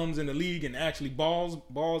he comes in the league and actually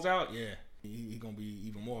balls out, he gonna be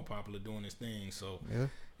even more popular doing his thing. So,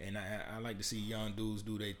 and I like to see young dudes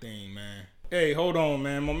do their thing, man. Hey, hold on,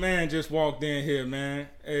 man. My man just walked in here, man.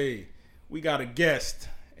 Hey, we got a guest,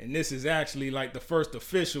 and this is actually like the first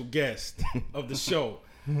official guest of the show.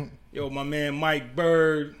 Yo, my man Mike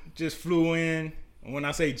Bird just flew in. And when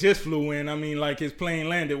I say just flew in, I mean like his plane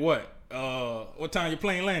landed what time your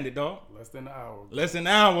plane landed, dog? Less than an hour ago. Less than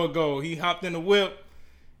an hour ago. He hopped in the whip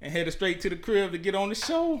and headed straight to the crib to get on the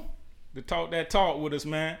show to talk that talk with us,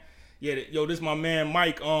 man. Yeah, yo, this my man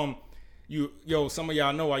Mike. Some of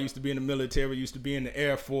y'all know I used to be in the military, used to be in the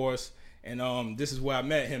Air Force, and this is where I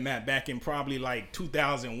met him at back in probably like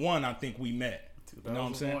 2001. I think we met. You know what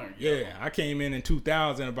I'm saying? Yeah, I came in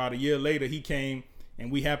 2000. About a year later, he came,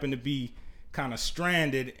 and we happened to be kind of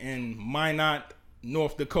stranded in Minot,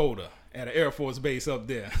 North Dakota, at an Air Force base up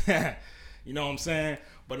there. You know what I'm saying?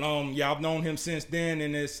 But I've known him since then,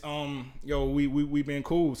 and it's we've been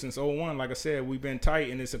cool since 01. Like I said, we've been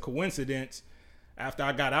tight, and it's a coincidence. After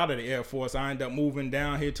I got out of the Air Force, I ended up moving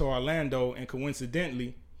down here to Orlando, and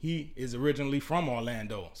coincidentally, he is originally from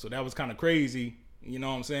Orlando, so that was kind of crazy. You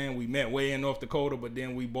know what I'm saying? We met way in North Dakota, but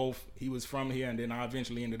then he was from here, and then I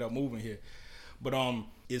eventually ended up moving here. But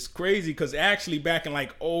it's crazy because actually back in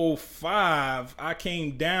like 05, I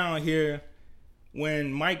came down here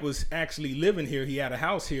when Mike was actually living here. He had a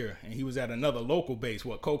house here, and he was at another local base,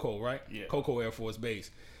 Coco, right? Yeah. Coco Air Force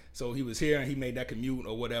Base. So he was here, and he made that commute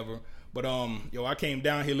or whatever. But I came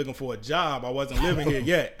down here looking for a job. I wasn't living here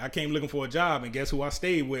yet. I came looking for a job, and guess who I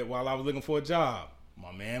stayed with while I was looking for a job?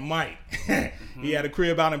 My man Mike. He had a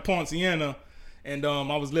crib out in Poinciana, and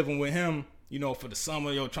I was living with him, for the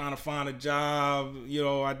summer, trying to find a job.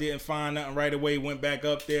 I didn't find nothing right away, went back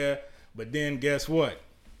up there, but then guess what?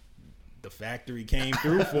 The factory came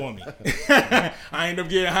through for me. I ended up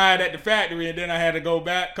getting hired at the factory, and then I had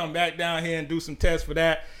to come back down here and do some tests for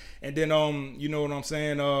that. And then, you know what I'm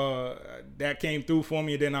saying, that came through for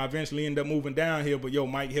me, and then I eventually ended up moving down here. But,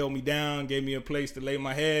 Mike held me down, gave me a place to lay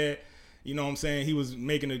my head. You know what I'm saying? He was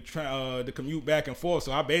making the commute back and forth,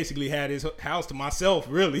 so I basically had his house to myself,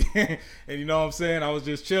 really. And you know what I'm saying? I was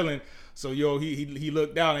just chilling. So, he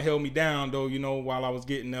looked out and held me down, though, while I was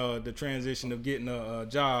getting the transition of getting a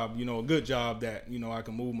job, a good job that, I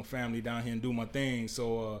can move my family down here and do my thing.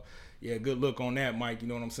 So, good look on that, Mike. You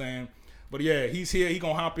know what I'm saying? But, he's here. He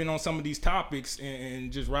going to hop in on some of these topics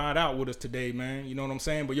and just ride out with us today, man. You know what I'm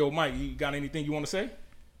saying? But, Mike, you got anything you want to say?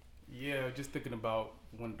 Yeah, just thinking about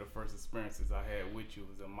one of the first experiences I had with you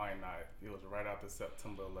was in Minot. It was right after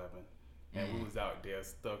September 11th. And we was out there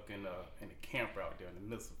stuck in a camper out there in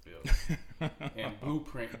the missile field. And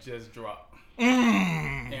Blueprint just dropped.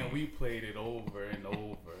 And we played it over and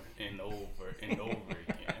over and over and over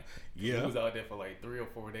again. Yeah. We was out there for like 3 or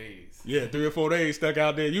 4 days. Yeah, 3 or 4 days stuck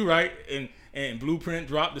out there. You right. And Blueprint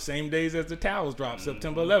dropped the same days as the Towers dropped,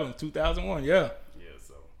 September 11th, 2001. Yeah. Yeah,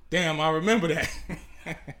 so. Damn, I remember that.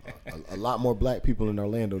 A lot more black people in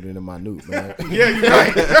Orlando than in Minute, man. Yeah, you're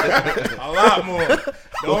right. A lot more.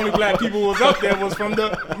 The only black people who was up there was from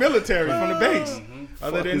the military, from the base. Mm-hmm.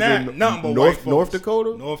 Other than that, nothing but white folks. North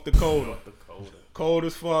Dakota? North Dakota. Cold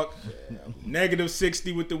as fuck. Yeah. Negative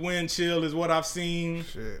 60 with the wind chill is what I've seen.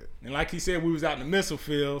 Shit. And like he said, we was out in the missile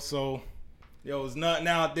field, so there's nothing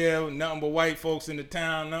out there, nothing but white folks in the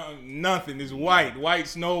town. Nothing. It's white. White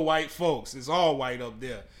snow, white folks. It's all white up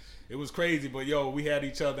there. It was crazy, but we had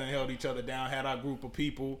each other and held each other down, had our group of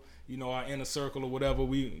people, our inner circle or whatever.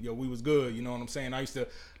 We was good, you know what I'm saying?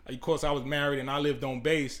 Of course, I was married and I lived on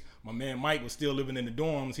base. My man Mike was still living in the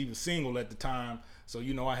dorms. He was single at the time. So,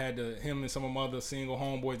 I had him and some of my other single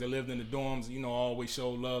homeboys that lived in the dorms, always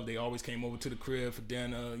showed love. They always came over to the crib for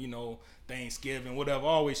dinner, Thanksgiving, whatever,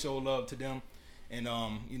 always showed love to them. And,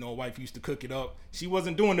 wife used to cook it up. She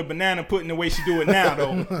wasn't doing the banana pudding the way she do it now,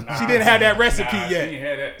 though. She didn't have that recipe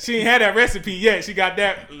yet. She didn't have that recipe yet. She got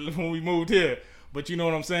that when we moved here. But you know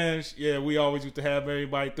what I'm saying? Yeah, we always used to have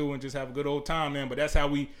everybody through and just have a good old time, man. But that's how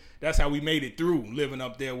we made it through, living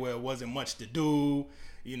up there where it wasn't much to do.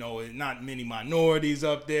 Not many minorities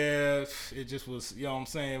up there. It just was, what I'm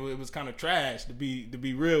saying? It was kind of trash to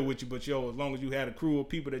be real with you. But, as long as you had a crew of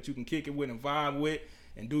people that you can kick it with and vibe with,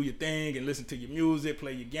 and do your thing and listen to your music,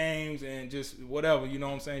 play your games, and just whatever, you know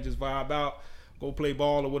what I'm saying, just vibe out. go play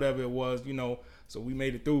ball or whatever it was, you know. So we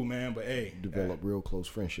made it through, man. But hey, Develop real close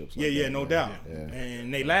friendships. yeah, like yeah, that, no man. doubt. Yeah.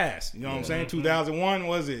 And they last. You know what I'm saying? 2001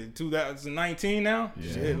 was it? 2019 now?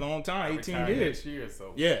 Yeah. Shit, long time, 18 Retired years. next year,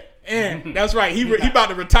 so Yeah, and that's right. He about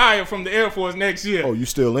to retire from the Air Force next year. Oh, you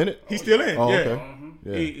still in it? He's still in. Oh, yeah. okay.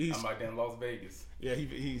 Yeah. He's I'm out there in Las Vegas. Yeah,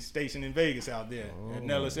 he's stationed in Vegas out there at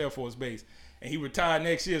Nellis Air Force Base, and he retired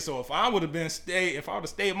next year. So if I would have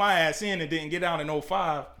stayed my ass in and didn't get out in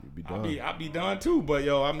 05, I'd be done too. But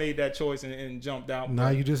yo, I made that choice and jumped out. Now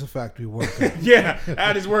you just a factory worker. Yeah,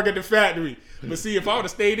 I just work at the factory. But see, if I would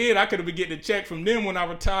have stayed in, I could have been getting a check from them when I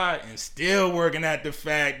retired and still working at the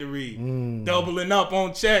factory, doubling up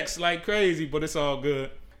on checks like crazy. But it's all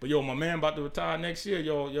good. But yo, my man about to retire next year.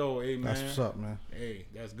 Yo, hey man. That's what's up, man. Hey,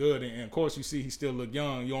 that's good. And of course, you see he still look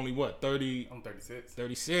young. You only what, 30? I'm 36.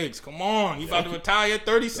 36. Come on. You about to retire at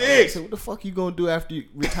 36. So what the fuck you gonna do after you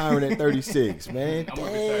retiring at 36, man? I'm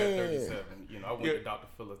gonna retire at 37. You know, I went to Dr.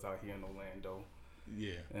 Phillips out here in Orlando,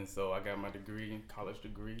 Yeah. and so I got my degree, college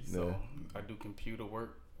degree. So I do computer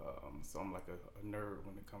work. So I'm like a nerd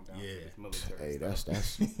when it comes down to this military. Hey, stuff.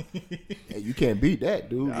 that's hey, you can't beat that,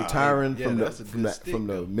 dude. Retiring yeah, from that's a good stick, the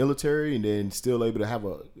though. military and then still able to have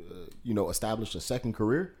a establish a second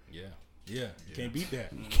career. Yeah. You can't beat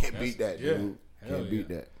that. Can't beat that, yeah. dude. Hell Can't beat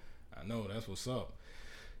that. I know. That's what's up.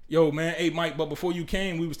 Yo, man. Hey, Mike, but before you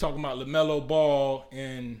came, we was talking about LaMelo Ball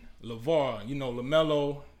and LeVar. You know,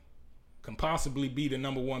 LaMelo can possibly be the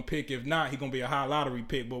number one pick. If not, he's going to be a high lottery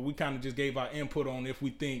pick. But we kind of just gave our input on if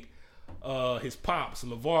we think his pops,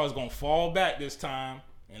 LeVar, is going to fall back this time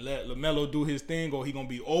and let LaMelo do his thing, or he going to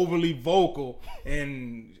be overly vocal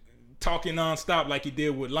and talking nonstop like he did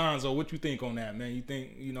with Lonzo. What you think on that, man? You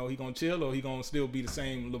think, he going to chill, or he going to still be the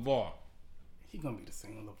same LeVar? He gonna be the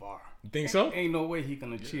same LeVar. You think so? Ain't no way he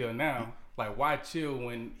gonna chill now. Like, why chill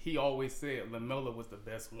when he always said LaMelo was the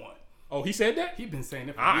best one? Oh, he said that? He been saying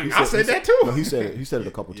it for I years. said that too. No, he said it. He said it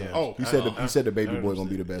a couple times. Oh, he said the baby boy gonna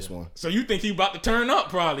be the best one. So you think he about to turn up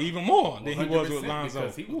probably even more than he was with 100%, Lonzo?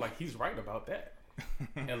 because he was like, he's right about that.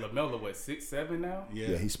 And LaMelo, what, 6'7" now?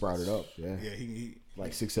 Yeah, he sprouted up. Yeah, Yeah, he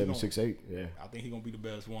like 6'7", 6'8". Yeah, I think he gonna be the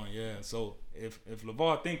best one. Yeah. So if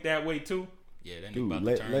LeVar think that way too, yeah, then he dude, about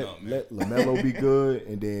let to turn up, man. let LaMelo be good,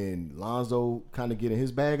 and then Lonzo kind of get in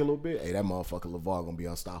his bag a little bit. Hey, that motherfucker LeVar gonna be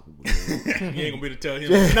unstoppable. Dude. You ain't gonna be able to tell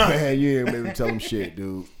him Yeah, nothing. man, you ain't gonna be able to tell him shit,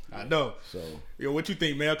 dude. I know. So Yo, what you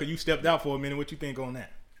think, man? Cause you stepped out for a minute. What you think on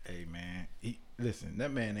that? Hey man, listen,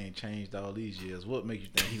 that man ain't changed all these years. What makes you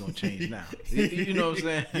think he gonna change now? You know what I'm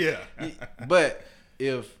saying? Yeah. But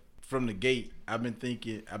if from the gate, I've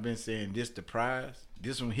been saying this the prize.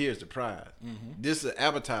 This one here is the prize. Mm-hmm. This is an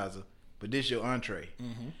appetizer, but this your entree.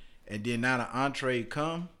 Mm-hmm. And then now the entree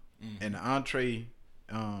come, and the entree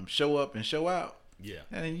show up and show out. Yeah.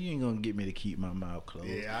 And you ain't gonna get me to keep my mouth closed.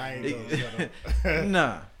 Yeah, I ain't gonna shut up.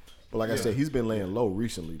 Nah. but like I said, he's been laying low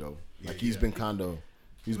recently though. Like he's been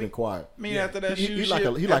been quiet. I mean, after that He shoe like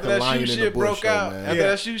shit, a- he like after a that lion shoe in the shit bush, broke though, out, man. after Yeah.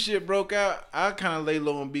 that shoe shit broke out, I kind of lay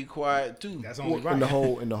low and be quiet too. That's only right. In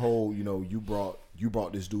the whole, you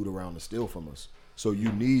brought this dude around to steal from us. So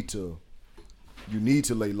you need to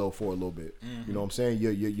lay low for a little bit. You know what I'm saying?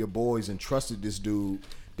 Your boys entrusted this dude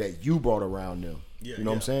that you brought around them. Yeah, you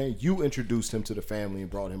know what I'm saying? You introduced him to the family and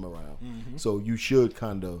brought him around. So you should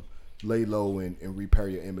kind of lay low and repair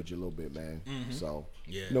your image a little bit, man. So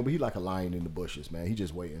Yeah. but he like a lion in the bushes, man. He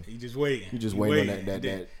just waiting. He just waiting. He just waiting on that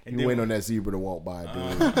And he then- waiting on that zebra to walk by,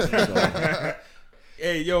 dude. So,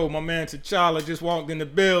 Hey, yo, my man T'Challa just walked in the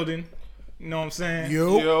building. You know what I'm saying?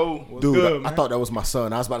 Yo. What's dude, good, I man? thought that was my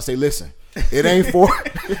son. I was about to say, listen, it ain't for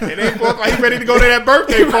It ain't for like he ready to go to that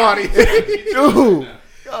birthday party. dude.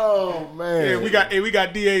 Oh man, we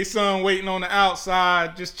got DA's son waiting on the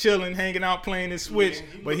outside, just chilling, hanging out, playing his Switch.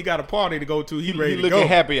 But he got a party to go to. He ready to go.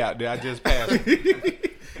 happy out there. I just passed.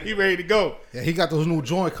 He ready to go. Yeah, he got those new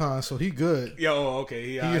Joy-Cons, so he good. Yo, okay.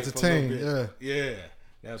 He alright for a entertained, little bit. Yeah.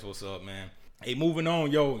 That's what's up, man. Hey, moving on,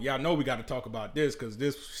 yo. Y'all know we got to talk about this because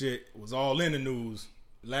this shit was all in the news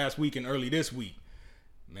last week and early this week.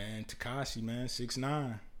 Man, Tekashi, man,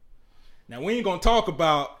 6ix9ine. Now, we ain't going to talk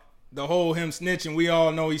about the whole him snitching. We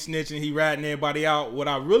all know he's snitching. He ratting everybody out. What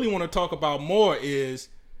I really want to talk about more is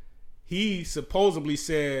he supposedly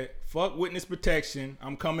said, fuck witness protection.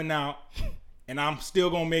 I'm coming out. And I'm still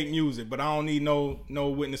gonna make music, but I don't need no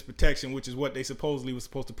witness protection, which is what they supposedly was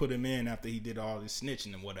supposed to put him in after he did all this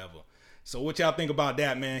snitching and whatever. So what y'all think about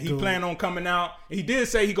that, man? He planned on coming out. He did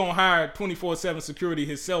say he gonna hire 24/7 security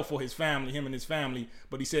himself for his family, him and his family.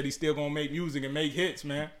 But he said he's still gonna make music and make hits,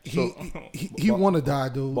 man. He want to die,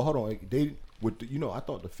 dude. But hold on, they I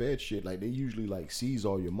thought the Fed shit like they usually like seize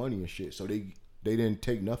all your money and shit. So they didn't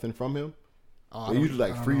take nothing from him. They usually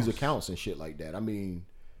like freeze accounts and shit like that. I mean,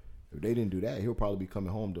 if they didn't do that, he'll probably be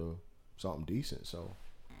coming home to something decent. So,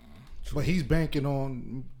 but he's banking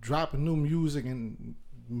on dropping new music and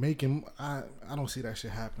making. I don't see that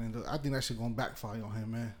shit happening. I think that shit gonna backfire on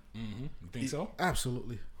him, man. Mm-hmm. You think so?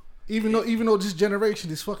 Absolutely. Even though this generation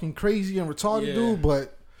is fucking crazy and retarded, dude,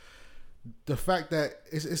 but the fact that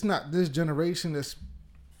it's not this generation that's,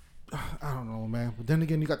 I don't know, man. But then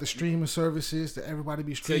again, you got the streaming services that everybody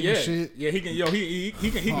be streaming shit. Yeah, he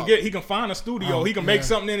can find a studio. He can make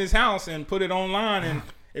something in his house and put it online. And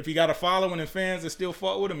if he got a following and fans that still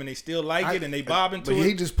fuck with him and they still like it and they bobbing to it,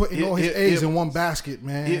 he just putting all his eggs in one basket,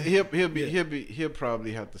 man. He'll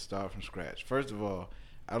probably have to start from scratch. First of all,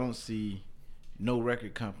 I don't see no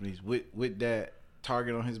record companies with that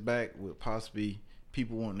target on his back with possibly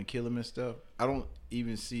people wanting to kill him and stuff. I don't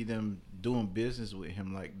even see them doing business with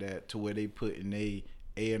him like that to where they put in they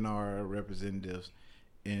A&R representatives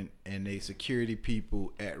and they security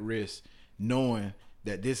people at risk, knowing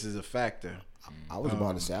that this is a factor. I was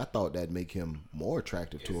about to say, I thought that'd make him more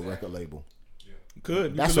attractive to a record label.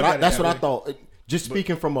 That's what I thought. Just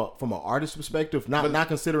speaking from an artist perspective, not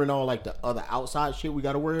considering all like the other outside shit we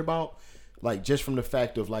got to worry about. Like just from the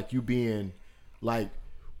fact of like you being like,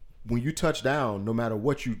 when you touch down, no matter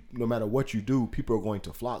what you do, people are going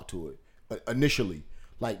to flock to it. Initially,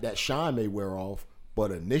 like that shine may wear off, but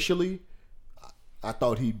initially, I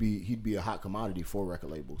thought he'd be a hot commodity for record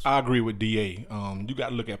labels. I agree with DA. You got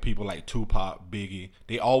to look at people like Tupac, Biggie.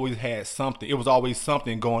 They always had something. It was always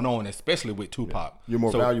something going on, especially with Tupac. You're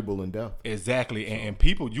more valuable in depth. Exactly, and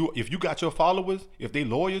people, if you got your followers, if they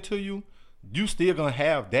loyal to you, you still gonna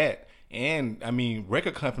have that. And I mean,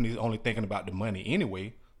 record companies only thinking about the money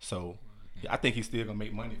anyway. So I think he's still gonna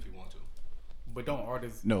make money if he wants to. But don't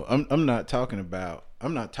artists? No, I'm not talking about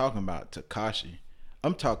Tekashi.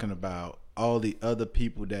 I'm talking about all the other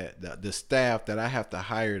people that the staff that I have to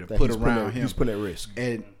hire to put around him. He's putting at risk.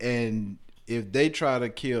 And if they try to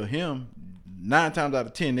kill him, 9 times out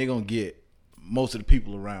of 10 they're gonna get most of the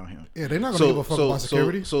people around him. Yeah, they're not gonna give a fuck about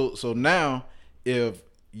security. So now if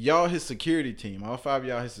y'all his security team, all 5 of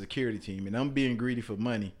y'all his security team, and I'm being greedy for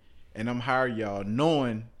money, and I'm hiring y'all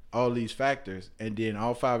knowing all these factors, and then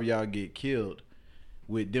all 5 of y'all get killed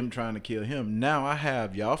with them trying to kill him. Now I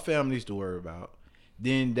have y'all families to worry about.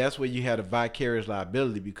 Then that's where you had a vicarious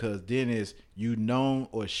liability, because then is you known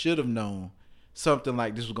or should have known something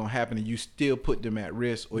like this was gonna happen, and you still put them at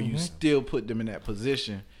risk, or you still put them in that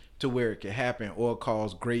position to where it could happen or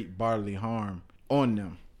cause great bodily harm on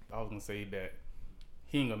them. I was gonna say that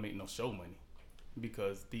he ain't gonna make no show money,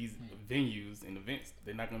 because these venues and events,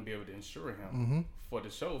 they're not going to be able to insure him for the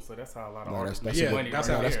show. So that's how a lot of artists make money. That's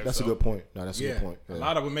a good point. No, that's a good point. Yeah. A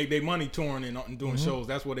lot of them make their money touring and doing shows.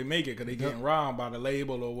 That's where they make it, because they getting robbed by the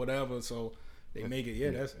label or whatever. So they make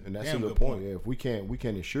it. That's a good point. Yeah, if we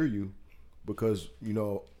can't insure you, because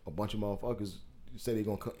a bunch of motherfuckers say they're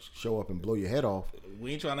gonna show up and blow your head off.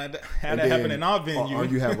 We ain't trying to have that happen in our venue. Or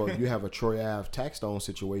you have a Troy Ave Taxstone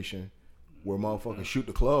situation where motherfuckers shoot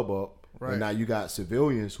the club up. Right. And now you got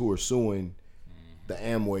civilians who are suing the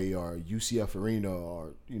Amway or UCF Arena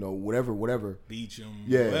or whatever. Beecham.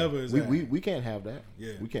 Yeah, whatever we can't have that.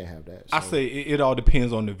 Yeah, we can't have that. So. I say it all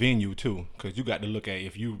depends on the venue too, because you got to look at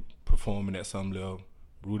if you performing at some little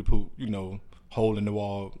Rudy Poop, hole in the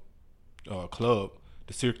wall club.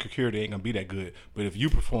 The security ain't gonna be that good. But if you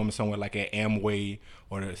performing somewhere like at Amway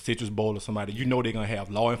or the Citrus Bowl or somebody, they're gonna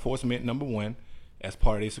have law enforcement number one as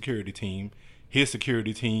part of their security team, his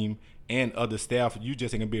security team, and other staff. You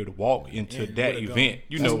just ain't gonna be able to walk into that event.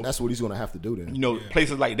 That's what he's gonna have to do then.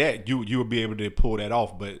 Places like that, you'll be able to pull that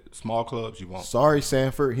off. But small clubs, you won't. Sorry,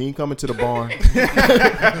 Sanford, he ain't coming to the barn.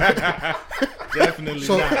 Definitely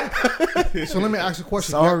not. So let me ask you a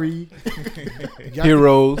question. Sorry.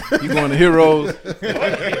 Heroes. You going to Heroes?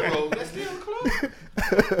 That's still close.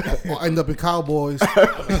 Or end up in Cowboys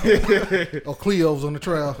or Cleo's on the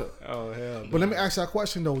trail. Oh hell! But let me ask you a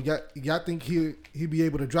question though. Y'all think he'll be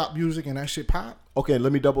able to drop music and that shit pop? Okay,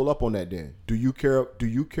 let me double up on that then. Do you care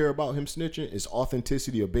about him snitching? Is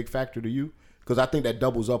authenticity a big factor to you? Because I think that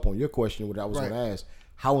doubles up on your question. What I was going to ask: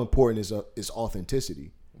 how important is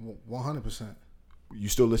authenticity? 100%. You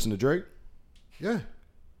still listen to Drake? Yeah.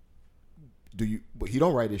 Do you? But he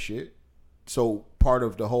don't write his shit. So part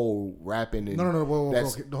of the whole rapping and no.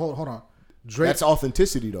 Okay. Hold on. Drake. That's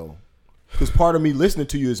authenticity though, because part of me listening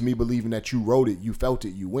to you is me believing that you wrote it, you felt it,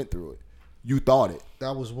 you went through it, you thought it.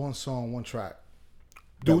 That was one song, one track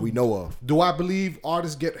that we know of. Do I believe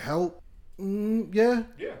artists get help? Yeah.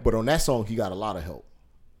 But on that song, he got a lot of help.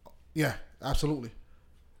 Yeah, absolutely.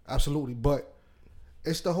 But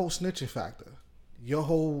it's the whole snitching factor. Your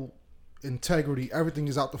whole integrity, everything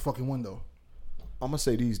is out the fucking window. gonna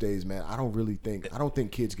say these days, man. I don't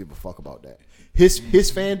think kids give a fuck about that.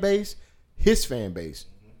 His fan base.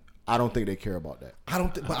 I don't think they care about that. I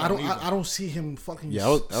don't see him fucking Yeah, I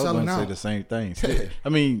was selling gonna say out. the same thing. I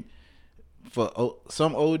mean, for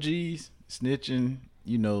some OGs, snitching,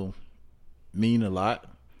 mean a lot.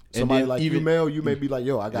 And Somebody then like you, Mel, you may be like,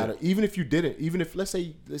 yo, I gotta. Even if you didn't, even if let's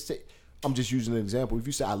say, I'm just using an example. If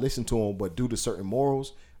you say I listen to him, but due to certain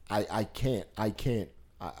morals, I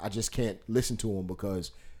just can't listen to him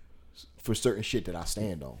because for certain shit that I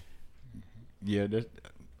stand on. Yeah,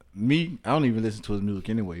 me, I don't even listen to his music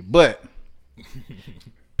anyway. But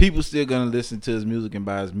people still gonna listen to his music and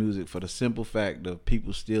buy his music for the simple fact of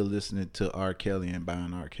people still listening to R. Kelly and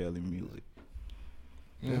buying R. Kelly music.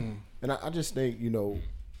 And I just think,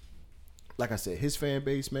 like I said, his fan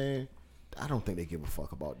base, man, I don't think they give a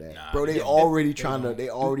fuck about that. Nah, Bro, they already trying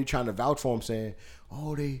to vouch for him, saying,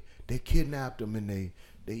 oh, they kidnapped him and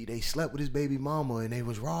they slept with his baby mama and they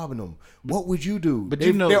was robbing him. What would you do? But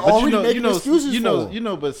they're already making excuses for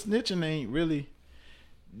him. But snitching ain't really.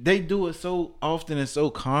 They do it so often and so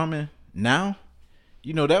common now.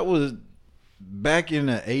 That was back in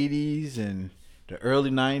the 80s and the early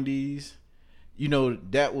 90s.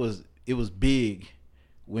 It was big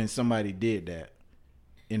when somebody did that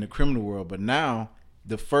in the criminal world. But now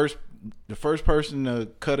the first person to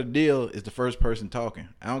cut a deal is the first person talking.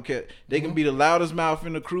 I don't care. They can be the loudest mouth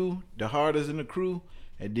in the crew, the hardest in the crew,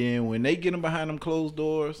 and then when they get them behind them closed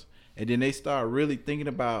doors, and then they start really thinking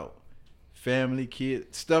about family,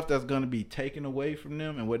 kids, stuff that's gonna be taken away from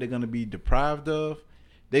them and what they're gonna be deprived of,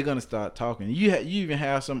 they're gonna start talking. You even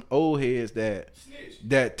have some old heads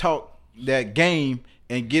that talk that game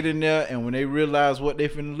and get in there, and when they realize what they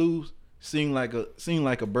finna lose, sing like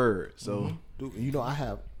a bird. So, Dude, I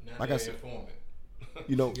have, like I said,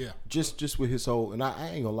 just with his whole, and I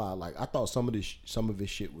ain't gonna lie, like I thought some of his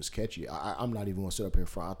shit was catchy. I'm not even gonna sit up here in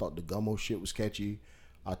front. I thought the Gummo shit was catchy.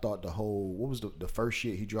 I thought what was the first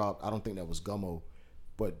shit he dropped? I don't think that was Gummo,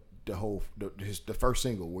 but the first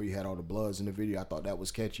single where he had all the Bloods in the video, I thought that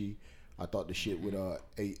was catchy. I thought the shit with a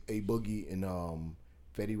Boogie and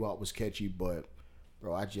Fetty Wap was catchy, but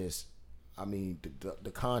bro,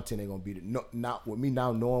 the content ain't gonna be not with me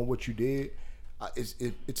now knowing what you did.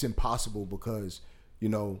 It's impossible because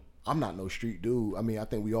I'm not no street dude. I mean, I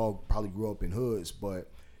think we all probably grew up in hoods,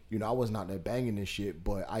 but I was not that banging this shit.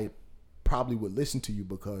 But I probably would listen to you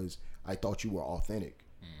because I thought you were authentic.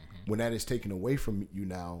 When that is taken away from you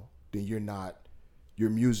now, then your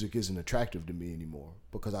music isn't attractive to me anymore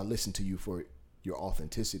because I listen to you for your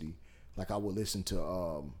authenticity. Like I would listen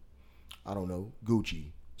to I don't know,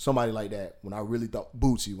 Gucci, somebody like that. When I really thought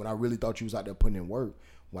Bootsy, when I really thought you was out there putting in work.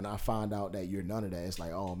 When I find out that you're none of that, it's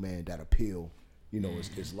like, oh man, that appeal,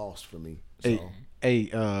 it's lost for me. So.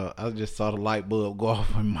 I just saw the light bulb go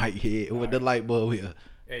off in Mike's head. What the light bulb here?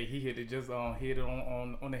 Hey, he hit it on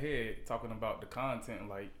the head, talking about the content.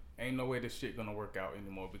 Like, ain't no way this shit gonna work out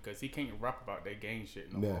anymore because he can't rap about that gang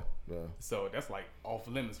shit no more. Yeah. So that's like off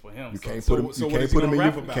limits for him. You can't put him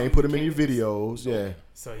in your videos. Yeah.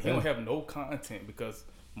 So he don't have no content because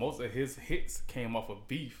most of his hits came off of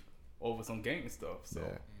beef over some gang stuff. So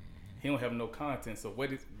he don't have no content. So what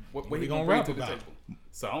he gonna bring to the table?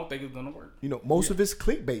 So I don't think it's gonna work. Most of his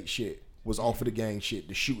clickbait shit was off of the gang shit,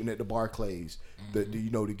 the shooting at the Barclays, the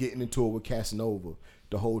getting into it with Casanova,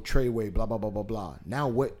 the whole Treyway, blah blah blah blah blah. Now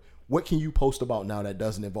what can you post about now that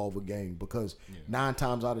doesn't involve a gang? Because 9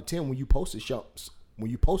 times out of 10, when you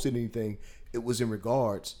posted anything, it was in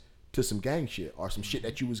regards to some gang shit or some shit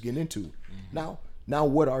that you was getting into. Now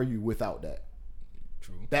what are you without that?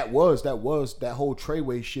 True. That whole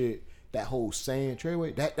Treyway shit, that whole saying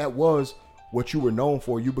Treyway, that was what you were known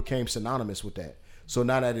for. You became synonymous with that. So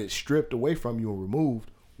now that it's stripped away from you and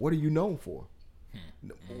removed, what are you known for?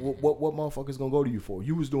 What motherfuckers gonna go to you for?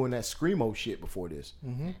 You was doing that screamo shit before this.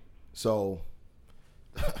 So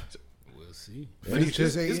we'll see.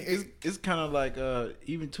 It's kind of like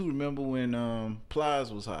even too. Remember when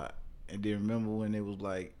Plies was hot? And then remember when it was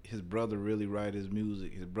like his brother really write his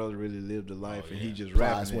music, his brother really lived a life, and he just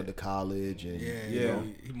rapping. Went to college, and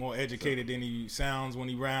he more educated than he sounds when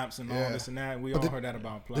he raps and all this and that. We all heard that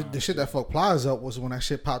about Plies. The shit that fucked Plies up was when that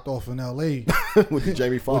shit popped off in L.A. with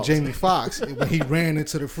Jamie Foxx. When he ran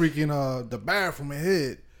into the freaking the bathroom and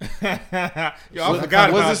hid. Yo, I forgot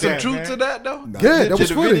about that. Was there some truth to that though? Yeah, that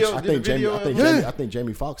was footage. I think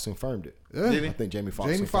Jamie Foxx confirmed it. Yeah. I think Jamie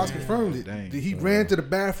Foxx confirmed it. Dang. He ran to the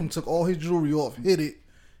bathroom, took all his jewelry off, hid it,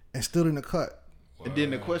 and stood in the cut. And then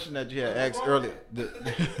the question that you had asked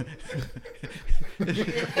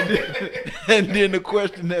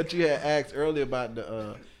earlier, about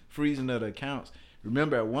the freezing of the accounts.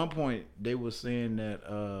 Remember, at one point they were saying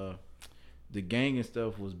that the gang and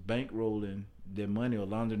stuff was bankrolling their money or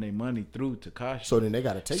laundering their money through Tekashi. So then they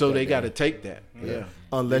got to take. So that they got to then. take that. Yeah.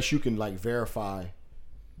 Unless you can like verify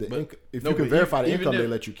the But- income. If no, you can but verify the even income, if- they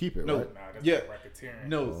let you keep it, no. right? Nah, that's Yeah. racketeering.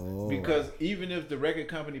 No, because even if the record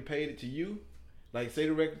company paid it to you, like say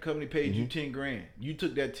the record company paid you $10,000, you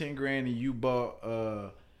took that $10,000 and you bought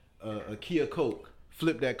a Kia Coke,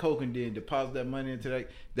 flipped that Coke and then deposit that money into that.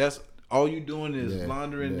 That's all you doing is Yeah,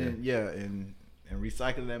 laundering yeah. and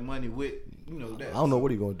recycling that money with that. I don't know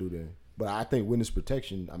what he gonna do then, but I think witness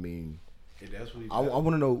protection. I mean, That's what he I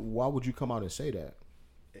want to know why would you come out and say that?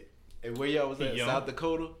 And where y'all was at, young. South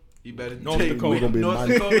Dakota? You better North take Dakota. Gonna be North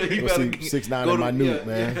minute. Dakota. You Go better see 6'9" go in to- minute,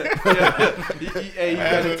 man. Hey, you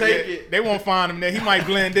better take it. They won't find him there. He might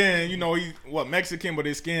blend in. You know, he's Mexican, but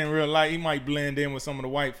his skin real light. He might blend in with some of the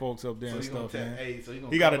white folks up there So and he gonna stuff, man. so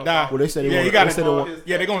He gotta cut die. off Well, they said they Yeah, want. he gotta- They said they want.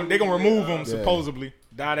 Yeah, they gonna remove him Yeah. supposedly.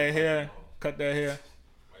 Dye that hair, cut that hair.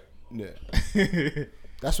 Yeah.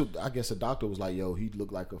 That's what I guess a doctor was like. Yo, he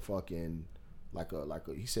looked like a fucking like a.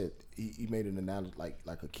 He said he made an analogy like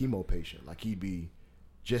a chemo patient. Like he'd be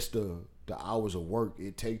just the hours of work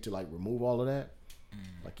it take to like remove all of that.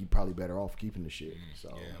 Like he probably better off keeping the shit. So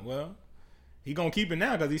Yeah, well, he gonna keep it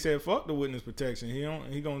now because he said fuck the witness protection.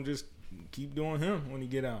 He gonna just keep doing him when he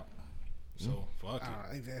get out. So fuck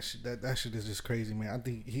it. That shit is just crazy, man. I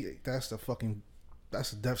think that's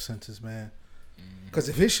the death sentence, man. Because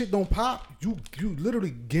if his shit don't pop, you literally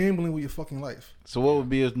gambling with your fucking life. So what would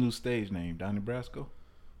be his new stage name? Donnie Brasco?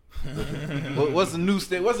 What's the new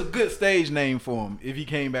stage? What's a good stage name for him if he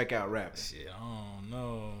came back out rapping? Shit, I don't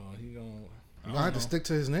know. He gonna. You gonna have to stick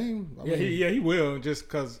to his name. I Yeah, mean, he will just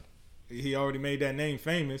because he already made that name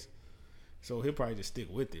famous. So he'll probably just stick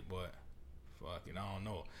with it. But fuck it, I don't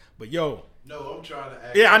know. But yo, No, I'm trying to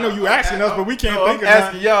ask. Yeah, I know you asking us, but we can't think I'm of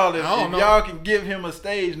asking nothing. y'all I don't if know. y'all can give him a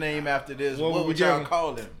stage name after this. What What would would we y'all give him?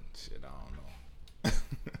 call him? shit, I don't know.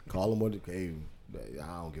 call him what? Hey,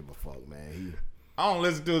 I don't give a fuck, man. I don't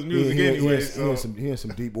listen to his He music he anyway. he in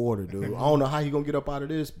some deep water, dude. I don't know how he gonna get up out of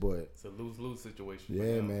this, but It's a lose-lose situation. for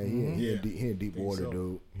yeah, him. man, he Yeah. in deep Think water, so.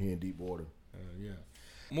 dude. He in deep water. Yeah.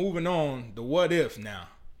 Moving on, the what if now.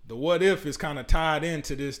 The what if is kind of tied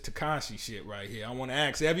into this Tekashi shit right here. I want to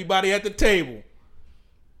ask everybody at the table.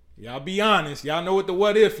 Y'all be honest. Y'all know what the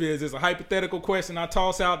what if is. It's a hypothetical question I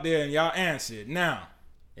toss out there and y'all answer it. Now,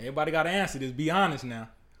 everybody got to answer this. Be honest now.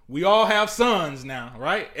 We all have sons now,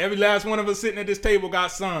 right? Every last one of us sitting at this table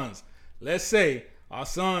got sons. Let's say our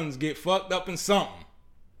sons get fucked up in something.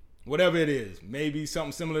 Whatever it is. Maybe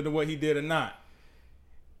something similar to what he did or not.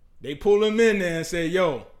 They pull him in there and say,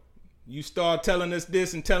 yo, you start telling us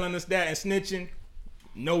this and telling us that and snitching,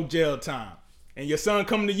 no jail time. And your son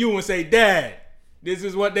come to you and say, Dad, this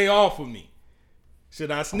is what they offer me.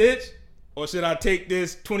 Should I snitch or should I take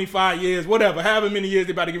this 25 years, whatever, however many years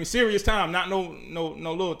they about to give me? Serious time, not no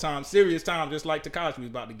little time. Serious time, just like Tekashi was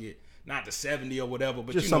about to get. Not the 70 or whatever,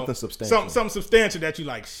 but Just you know, something substantial. Something substantial that you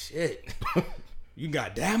like, shit. You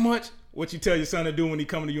got that much? What you tell your son to do when he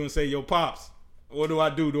come to you and say, yo, Pops, what do I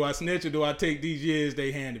do? Do I snitch or do I take these years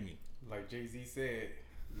they handed me? Like Jay-Z said,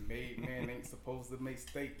 made man ain't supposed to make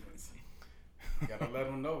statements. You gotta let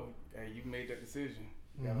them know, hey, you made that decision.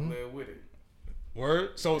 You gotta live with it.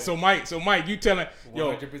 Word? So Mike, you telling,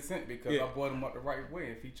 yo, 100% because Yeah. I brought him up the right way.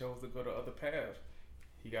 If he chose to go the other path,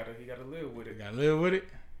 he gotta live with it. gotta live with it.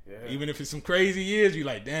 Yeah. Even if it's some crazy years, you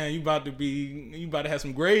like, damn, you about to have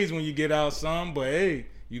some grades when you get out, son. But hey,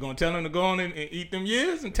 you gonna tell him to go on and eat them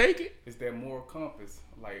years and take it? It's that moral compass,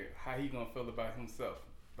 like how he gonna feel about himself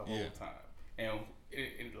the whole Yeah. time. And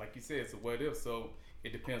it, like you said, it's a what if, so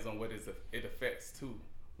it depends on what it affects too.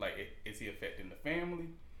 Like, is he affecting the family?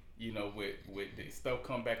 You know, with the stuff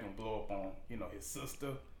come back and blow up on, you know, his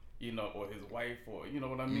sister, you know, or his wife, or you know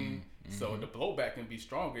what I mean. So the blowback can be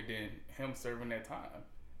stronger than him serving that time.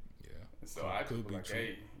 Yeah. And so I could just be be like, true.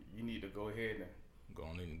 hey, you need to go ahead and. Go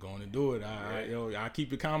on and do it. I keep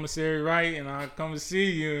the commissary right, and I come to see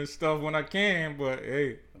you and stuff when I can. But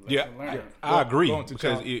hey, Yeah, lesson learned. I agree go on to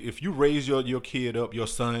because Charles. if you raise your kid up, your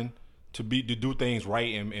son, to do things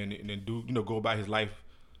right and do go about his life,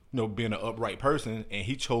 being an upright person, and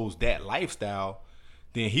he chose that lifestyle,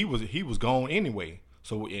 then he was gone anyway.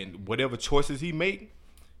 So in whatever choices he make,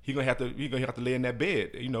 he gonna have to lay in that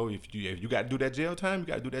bed. If you got to do that jail time, you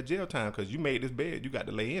got to do that jail time because you made this bed. You got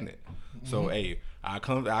to lay in it. So hey, I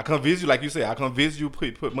come visit you, like you said. I come visit you,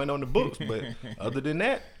 put money on the books. But other than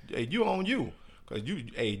that, hey, you on you. Cause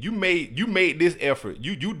you made this effort.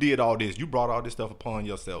 You did all this. You brought all this stuff upon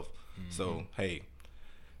yourself. So hey,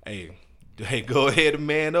 go ahead and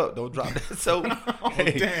man up. Don't drop that soap.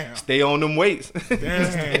 Hey, damn. stay on them weights.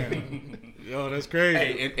 damn, yo, that's crazy.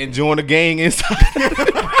 Hey, and join the gang inside.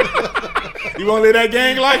 You want to live that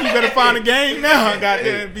gang life? You better find a gang now.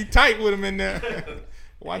 Goddamn, be tight with them in there.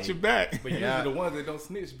 Watch your back. But usually the ones that don't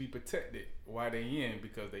snitch be protected while they in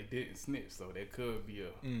because they didn't snitch. So there could be a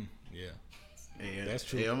Yeah. Hey, That's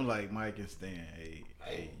true. Hey, I'm like Mike and Stan.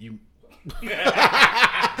 Hey, you.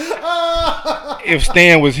 If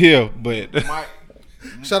Stan was here, but Mike,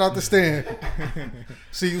 Shout out to Stan.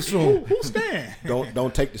 See you soon. Who's Stan?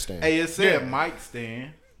 Don't take the stand. hey, it said Mike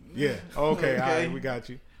Stan. Yeah. Okay. All Okay. right. We got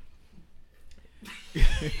you.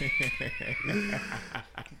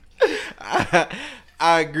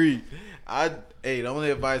 I agree. The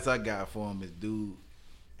only advice I got for him is, dude,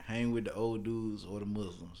 hang with the old dudes or the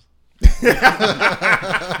Muslims. Hang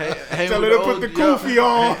Tell with her the to put old- the kufi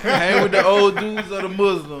on. Hang with the old dudes or the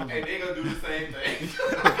Muslims. they gonna do the same thing.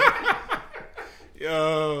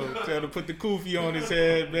 Yo, tell her to put the kufi on his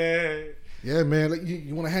head, man. Yeah, man. Like,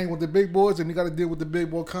 you want to hang with the big boys, and you got to deal with the big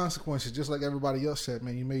boy consequences, just like everybody else said,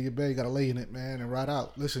 man. You made your bed, you got to lay in it, man, and ride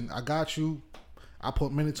out. Listen, I got you. I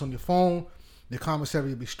put minutes on your phone. Your commissary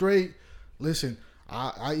will be straight. Listen,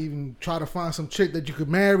 I even try to find some chick that you could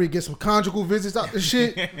marry, get some conjugal visits out the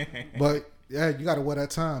shit. But yeah, you got to wear that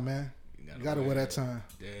time, man. You got to wear that time.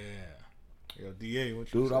 Yeah. Yo, DA,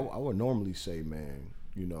 what you Dude, say? I would normally say, man,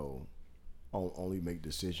 only make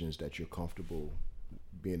decisions that you're comfortable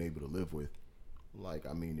being able to live with. Like,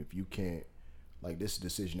 I mean, if you can't, like, this is a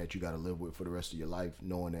decision that you got to live with for the rest of your life,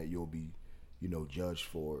 knowing that you'll be, judged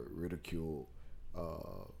for, ridiculed,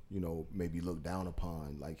 maybe looked down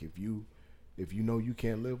upon. Like, if you know you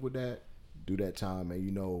can't live with that, do that time,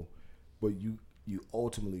 and but you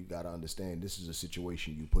ultimately got to understand this is a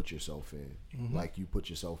situation you put yourself in. Mm-hmm. Like, you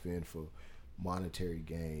put yourself in for monetary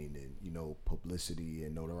gain and publicity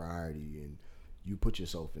and notoriety, and you put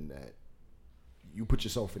yourself in that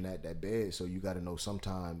bed. So you got to know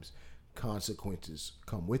sometimes consequences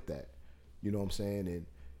come with that. You know what I'm saying? And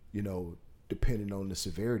depending on the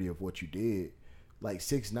severity of what you did, like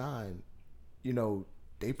 6ix9ine,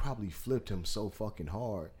 they probably flipped him so fucking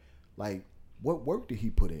hard. Like, what work did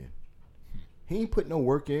he put in? He ain't put no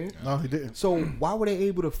work in. No, he didn't. So why were they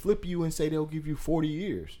able to flip you and say they'll give you 40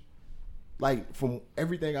 years? Like, from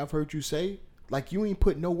everything I've heard you say, like, you ain't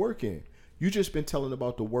put no work in. You just been telling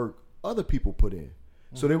about the work other people put in.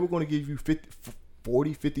 So they were going to give you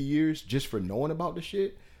 50 years just for knowing about the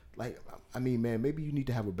shit? Like, I mean, man, maybe you need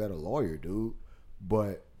to have a better lawyer, dude.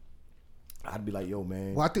 But I'd be like, yo,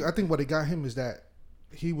 man. Well, I think what it got him is that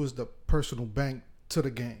he was the personal bank to the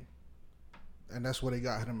gang. And that's where they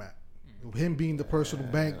got him at. Him being the personal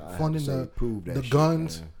bank, I have funding to say, prove that the shit,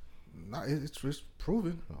 guns. man. Nah, it's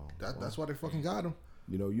proven. That's why they fucking got him.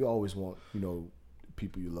 You always want,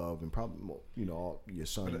 people you love and probably, your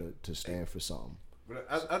son to stand for something. But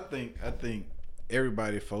I think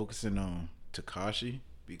everybody focusing on Tekashi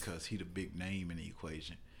because he the big name in the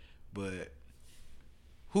equation. But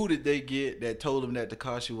who did they get that told him that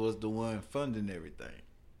Tekashi was the one funding everything?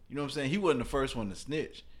 You know what I'm saying? He wasn't the first one to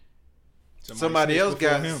snitch. Somebody else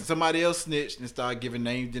snitched and started giving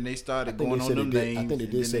names, and they started going on them names. I think they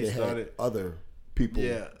did say they had other people.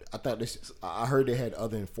 Yeah. I heard they had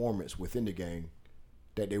other informants within the gang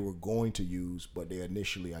that they were going to use, but they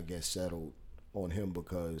initially, I guess, settled on him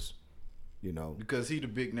because, because he the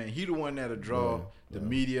big name. He the one that'll draw the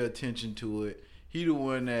media attention to it. He the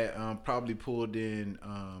one that probably pulled in,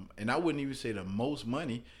 and I wouldn't even say the most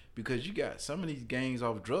money, because you got some of these gangs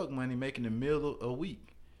off drug money making $1 million a week.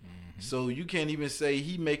 So you can't even say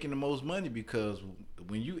he making the most money, because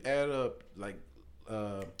when you add up like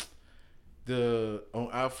on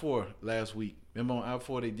I-4 last week, remember on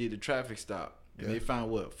I-4 they did the traffic stop and they found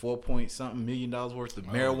what $4.something million worth of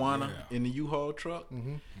marijuana in the U-Haul truck.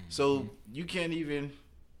 Mm-hmm. So you can't even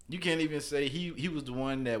say he was the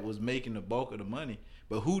one that was making the bulk of the money.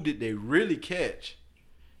 But who did they really catch?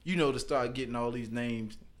 To start getting all these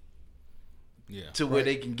names to where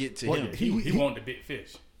they can get to him. He wanted the big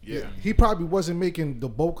fish. Yeah. He probably wasn't making the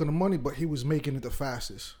bulk of the money, but he was making it the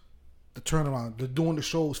fastest. The turnaround, doing the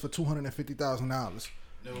shows for $250,000.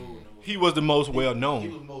 No. he was the most well He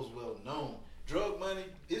known. was most well known. Drug money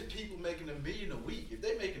is people making $1 million a week. If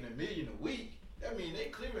they making $1 million a week, that means they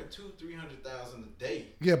clearing 200,000-300,000 a day.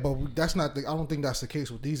 Yeah, but that's not. I don't think that's the case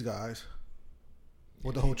with these guys.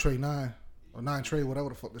 With the whole Trey 9 or 9 Trey, whatever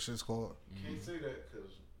the fuck this shit's called. Can't say that because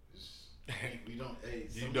we don't. Hey,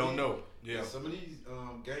 You don't know. Yeah. Some of these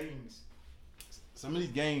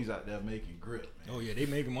gangs out there making grip. Man. Oh yeah, they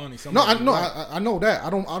making money. No, I know that. I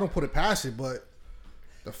don't put it past it, but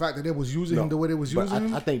the fact that they was using him the way they was But using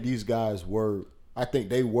him. I think these guys were. I think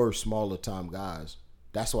they were smaller time guys.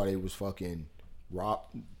 That's why they was fucking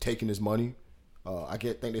taking his money.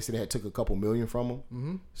 think they said they had took a couple million from him.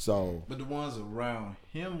 Mm-hmm. So, But the ones around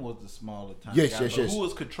him was the smaller time Yes, guys. yes, But yes. who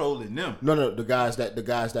was controlling them? no, the guys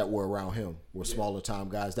that were around him were smaller time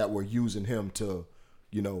guys that were using him to,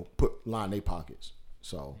 line their pockets.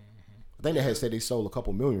 So, I think they had said they sold a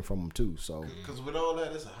couple million from him too. So, Because with all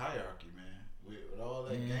that, it's a hierarchy, man. With all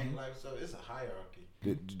that gang life stuff, it's a hierarchy.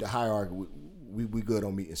 the hierarchy, we good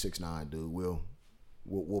on meeting 6ix9ine, dude.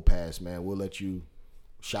 We'll pass, man. We'll let you,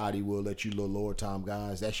 Shoddy. We'll let you little lower time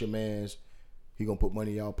guys. That's your man's. He gonna put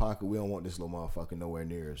money in y'all pocket. We don't want this little motherfucker nowhere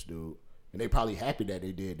near us, dude. And they probably happy that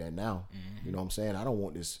they did that now. You know what I'm saying? I don't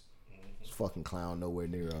want this fucking clown nowhere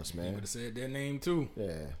near us, Would man. have said their name too.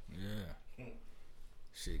 Yeah. Yeah.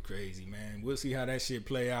 Shit crazy, man. We'll see how that shit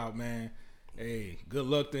play out, man. Hey, good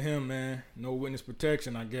luck to him, man. No witness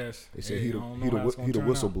protection, I guess. They said Hey, he I the don't know how it's gonna turn out.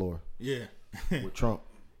 whistleblower Yeah. with Trump.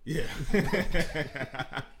 Yeah.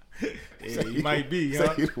 Yeah, he might be, Say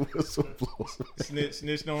huh? he the whistleblower.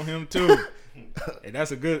 Snitched on him too. Hey,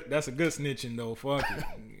 that's a good snitching though. Fuck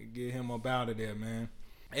it. Get him up out of there, man.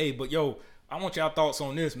 Hey, but yo, I want y'all thoughts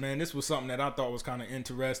on this, man. This was something that I thought was kind of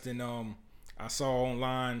interesting. I saw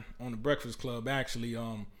online on the Breakfast Club actually,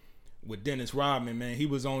 with Dennis Rodman, man. He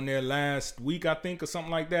was on there last week, I think, or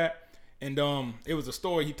something like that. And it was a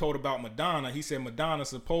story he told about Madonna. He said Madonna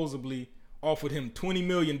supposedly offered him $20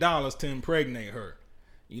 million to impregnate her.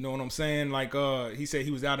 You know what I'm saying? Like, he said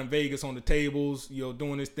he was out in Vegas on the tables,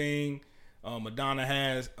 doing his thing. Madonna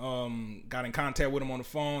has got in contact with him on the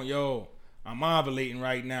phone. Yo, I'm ovulating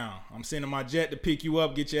right now. I'm sending my jet to pick you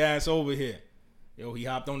up, get your ass over here. Yo, he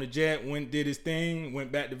hopped on the jet, did his thing,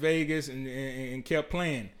 went back to Vegas and kept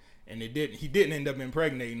playing. And he didn't end up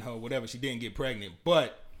impregnating her, whatever. She didn't get pregnant.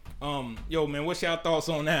 But, yo, man, what's y'all thoughts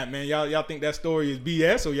on that, man? Y'all think that story is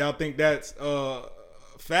BS, or y'all think that's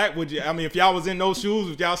fact? If y'all was in those shoes,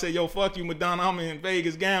 would y'all say, yo, fuck you, Madonna, I'm in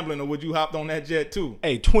Vegas gambling, or would you hopped on that jet too?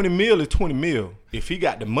 Hey, 20 mil is 20 mil. If he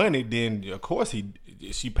got the money, then of course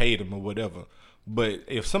she paid him or whatever. But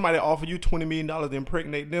if somebody offered you $20 million to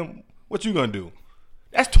impregnate them, what you gonna do?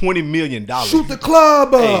 That's $20 million. Shoot the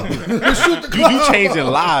club up. Shoot the club. You changing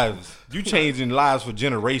lives. You changing lives for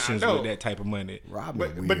generations with that type of money.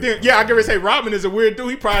 Rodman, But then, yeah, I can say Robin is a weird dude.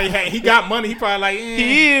 He probably he got money. He probably like,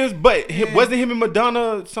 He is, but wasn't him and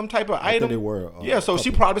Madonna some type of item? they were, yeah, so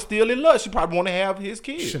she probably still in love. She probably want to have his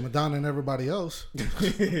kid. Shit, Madonna and everybody else.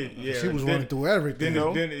 yeah, She was running through everything.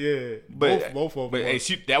 yeah, But both of but them.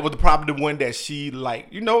 hey, that was probably the one that she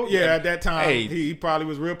Yeah, at that time, Hey, he probably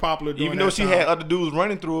was real popular. During even though that she time. had other dudes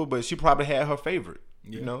running through her, but she probably had her favorite.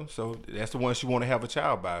 So that's the one she want to have a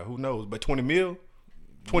child by. Who knows? But 20 mil,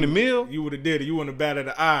 you would have did it. You wouldn't have batted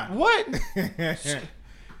the eye. what?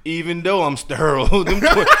 Even though I'm sterile,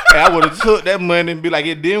 I would have took that money and be like,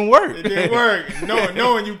 it didn't work. It didn't work.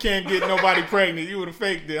 Knowing you can't get nobody pregnant, you would have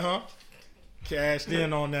faked it, huh? Cashed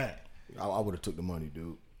in on that. I would have took the money,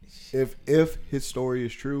 dude. If his story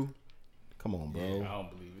is true, come on, bro. I don't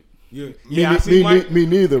believe it. Me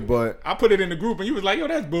neither, but I put it in the group and you was like, yo,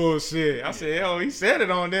 that's bullshit. I said, yo, he said it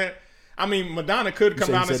on that. I mean, Madonna could come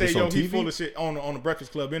said he out and said say, this yo, on he TV? full of shit on the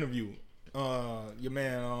Breakfast Club interview. Your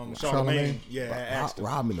man, Charlamagne. Yeah, asked him.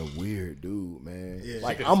 Rodman a weird dude, man. Yeah.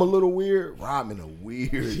 Like, I'm a little weird. Rodman a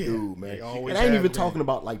weird dude, man. they always And I ain't have even been. talking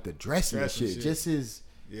about like the dressing and Dressing shit. shit. Just his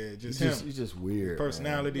Yeah, just him. he's just weird.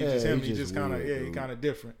 Personality, man. just Yeah, him. he's He just kind of, weird, he dude. kind of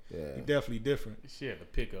different. Yeah. He definitely different. She had the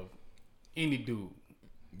pick of any dude.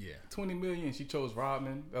 Yeah. 20 million. She chose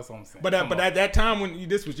Rodman. That's what I'm saying. But at that time, when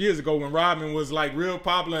this was years ago, when Rodman was like real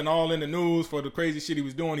popular and all in the news for the crazy shit he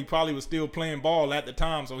was doing, he probably was still playing ball at the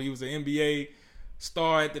time. So he was an NBA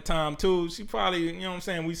star at the time too. She probably, you know what I'm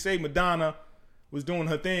saying? We say Madonna was doing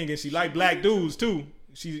her thing and she liked black dudes too.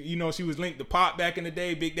 She was linked to Pop back in the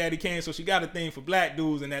day, Big Daddy Kane. So she got a thing for black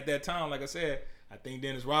dudes. And at that time, like I said, I think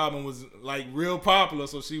Dennis Rodman was like real popular.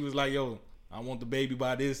 So she was like, yo, I want the baby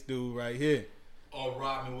by this dude right here. Or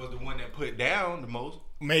Rodman was the one that put down the most.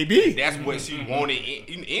 Maybe. That's what she wanted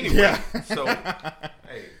anyway. Yeah. So,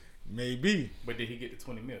 hey, Maybe. But did he get the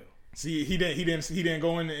 20 mil? See, he didn't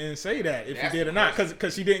go in and say that if That's he did or the not,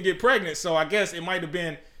 because she didn't get pregnant. So I guess it might have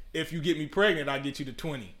been, if you get me pregnant, I get you the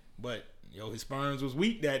 20. But his sperms was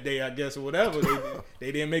weak that day, I guess, or whatever.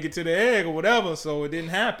 They didn't make it to the egg or whatever, so it didn't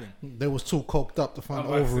happen. They was too coked up to find I'm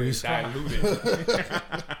about to ovaries. say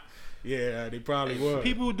diluted. Yeah, they probably were.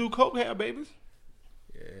 people who do coke have babies.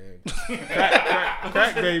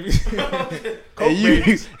 Crack babies.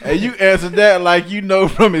 Hey, you answered that like you know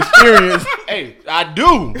from experience. Hey, I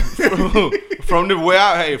do. From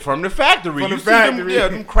the factory. From the You see factory.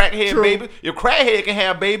 them crackhead True. babies. Your crackhead can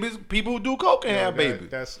have babies. People who do coke can have babies.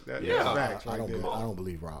 That's Yeah. facts I right don't there. believe, I don't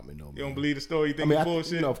believe Rodman no. You don't believe the story? You I think mean, it's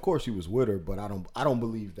bullshit? of course he was with her, but I don't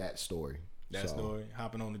believe that story. That story,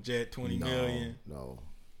 hopping on the jet, 20 no, million. No.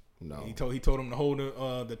 He told him to hold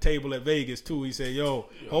the table at Vegas too. He said, "Yo,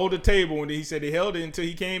 hold the table," and then he said they held it until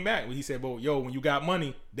he came back. He said, "But yo, when you got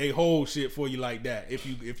money, they hold shit for you like that. If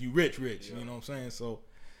you rich, you know what I'm saying?" So,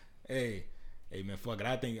 hey man, fuck it.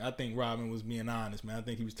 I think Rodman was being honest, man. I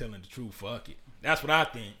think he was telling the truth. Fuck it. That's what I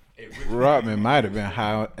think. Rodman might have been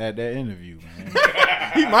high at that interview, man.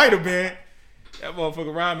 He might have been. That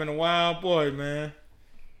motherfucker Rodman a wild boy, man.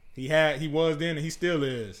 He was then and he still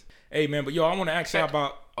is. Hey man, but yo, I want to ask y'all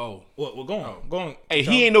about. What? Well, go on. Hey,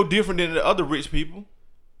 he ain't no different than the other rich people.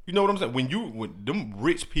 You know what I'm saying? When them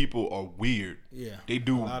rich people are weird, they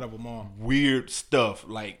do a lot of them are weird stuff,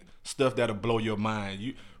 like stuff that'll blow your mind.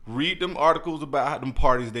 You read them articles about how them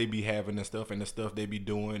parties they be having and the stuff they be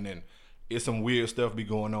doing, and it's some weird stuff be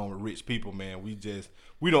going on with rich people, man.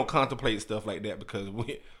 We don't contemplate stuff like that because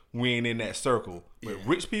we ain't in that circle. But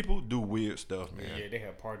rich people do weird stuff, man. Yeah, they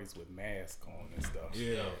have parties with masks on and stuff.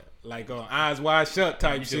 Yeah. Like Eyes Wide Shut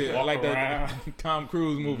type shit. I like that Tom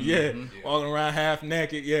Cruise movie. Yeah. Walking around half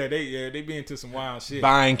naked. Yeah, they be into some wild shit.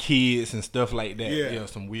 Buying kids and stuff like that. Yeah,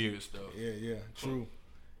 some weird stuff. Yeah, true.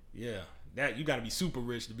 Yeah. That you gotta be super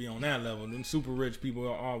rich to be on that level. Them super rich people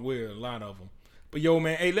are weird, a lot of them. But yo,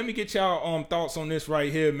 man, hey, let me get y'all thoughts on this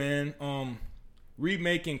right here, man.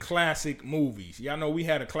 Remaking classic movies. Y'all know we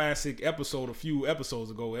had a classic episode a few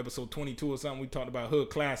episodes ago, episode 22 or something. We talked about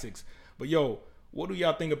hood classics. But yo, what do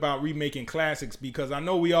y'all think about remaking classics? Because I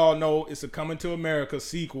know we all know it's a Coming to America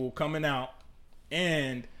sequel coming out.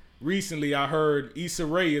 And recently I heard Issa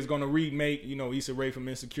Rae is going to remake, Issa Rae from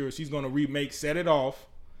Insecure. She's going to remake Set It Off.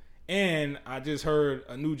 And I just heard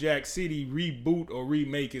a New Jack City reboot or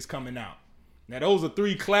remake is coming out. Now, those are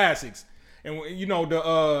 3 classics. And,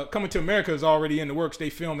 the Coming to America is already in the works. They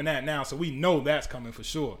filming that now, so we know that's coming for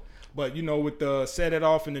sure. But, with the Set It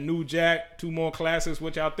Off and the New Jack, 2 more classics,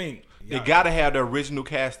 what y'all think? They got to have the original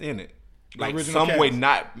cast in it. Like, some way,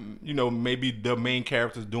 not, maybe the main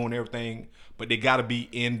characters doing everything, but they got to be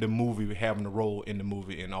in the movie, having a role in the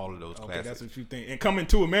movie in all of those classics. That's what you think. And Coming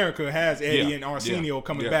to America has Eddie and Arsenio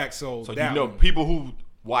coming back, so that people who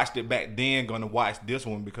watched it back then going to watch this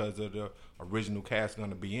one because of the original cast going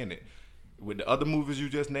to be in it. With the other movies you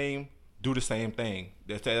just named, do the same thing.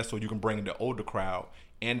 That's so you can bring the older crowd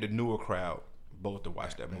and the newer crowd both to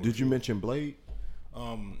watch that movie. Did you mention Blade?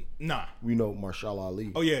 Nah. We know Marshall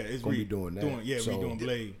Ali. Oh yeah, it's gonna be doing that. We doing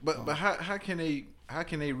Blade. But how can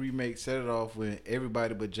they remake Set It Off when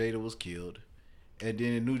everybody but Jada was killed, and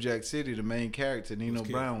then in New Jack City the main character Nino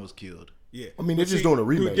Brown was killed? Yeah. I mean they're just doing a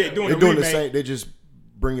remake. They're doing the same. They're just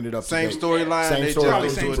bringing it up. Same storyline. Same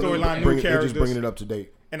storyline. New characters. They're just bringing it up to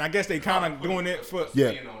date. And I guess they kind of doing it for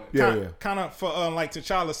kind of for like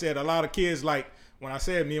T'Challa said. A lot of kids like when I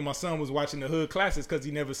said me and my son was watching the hood classics because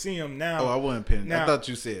he never see them now. Oh, I wasn't paying. I thought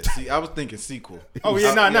you said. See, I was thinking sequel. Oh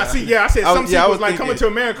yeah, I said some sequels like Coming to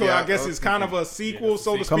America. I guess it's kind of a sequel,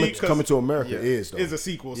 so to speak. Coming to America is a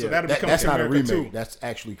sequel, so that'll be Coming to America too. That's not a remake. That's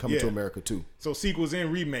actually Coming to America too. So sequels and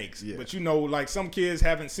remakes. Yeah. But like some kids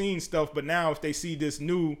haven't seen stuff, but now if they see this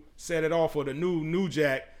new Set It Off or the new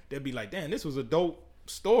Jack, they'll be like, damn, this was a dope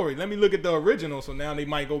story. Let me look at the original. So now they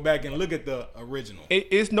might go back and look at the original.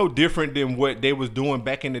 It's no different than what they was doing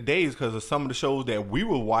back in the days because of some of the shows that we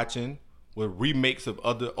were watching were remakes of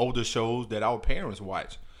other older shows that our parents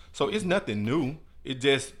watched. So it's nothing new. It's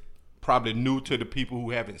just probably new to the people who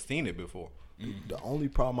haven't seen it before. The only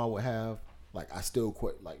problem I would have, like I still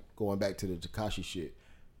quit, like going back to the Tekashi shit,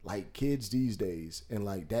 like kids these days and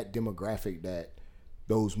like that demographic that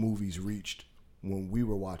those movies reached when we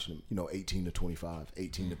were watching them, 18 to 25,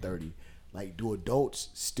 18 to 30. Like, do adults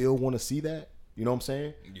still want to see that? You know what I'm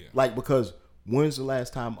saying? Yeah. Like, because when's the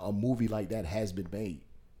last time a movie like that has been made?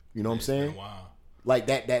 You know what I'm saying? Wow. Like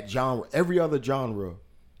that genre, every other genre,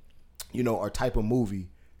 or type of movie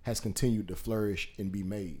has continued to flourish and be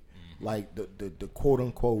made. Mm-hmm. Like the quote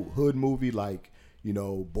unquote hood movie, like,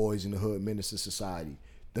 Boys in the Hood, Menace to Society.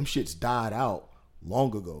 Them shits died out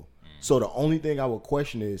long ago. So the only thing I would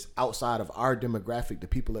question is, outside of our demographic, the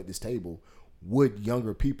people at this table, would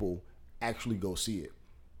younger people actually go see it?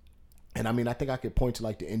 And I mean, I think I could point to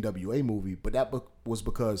like the NWA movie, but that was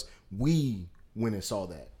because we went and saw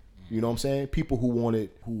that. You know what I'm saying? People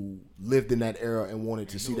who lived in that era and wanted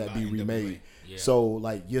to see that be remade. Yeah. So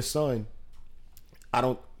like your son,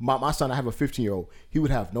 my son, I have a 15-year-old. He would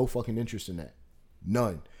have no fucking interest in that.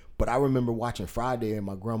 None. But I remember watching Friday in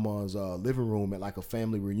my grandma's living room at like a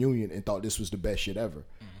family reunion and thought this was the best shit ever.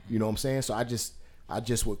 Mm-hmm. You know what I'm saying? So I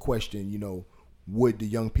just would question, would the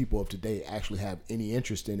young people of today actually have any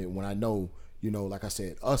interest in it when I know, like I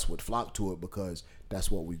said, us would flock to it because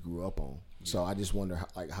that's what we grew up on. Yeah. So I just wonder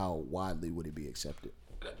how widely would it be accepted?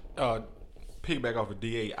 piggyback off of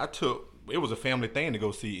DA. It was a family thing to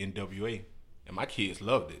go see NWA, and my kids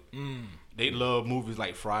loved it. They love movies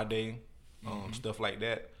like Friday, stuff like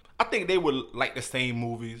that. I think they would like the same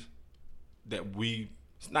movies that we.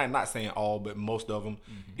 Not saying all, but most of them.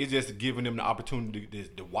 It's just giving them the opportunity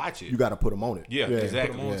to watch it. You got to put them on it. Yeah,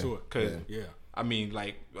 exactly. Put 'em onto it. Cause I mean,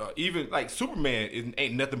 like even like Superman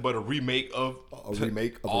ain't nothing but a remake of a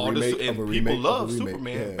remake of all a remake the, and of a people remake love of a remake.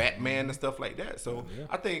 Superman, Yeah. Batman, and stuff like that. So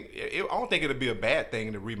I think I don't think it'll be a bad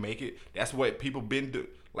thing to remake it. That's what people been do.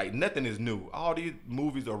 Like nothing is new. All these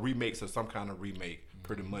movies are remakes of some kind of remake,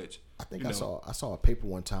 pretty much. I think I saw a paper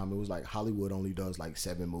one time. It was like Hollywood only does like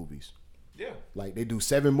 7 movies. Yeah. Like they do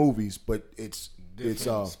 7 movies, but it's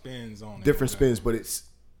spins on it. different spins, but it's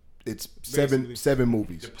Basically. seven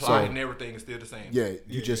movies. The plot and everything is still the same. Yeah,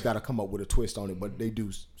 you just got to come up with a twist on it. But they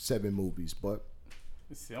do 7 movies. But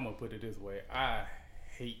See, I'm gonna put it this way: I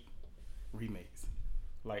hate remakes.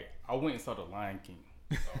 Like I went and saw The Lion King,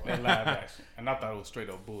 that live action, and I thought it was straight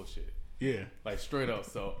up bullshit. Yeah. Like straight up.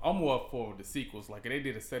 So I'm more up for the sequels. Like if they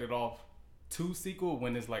did a Set It Off 2 sequel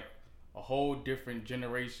when it's like a whole different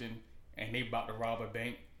generation and they about to rob a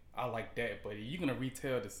bank. I like that. But if you're gonna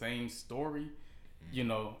retell the same story, you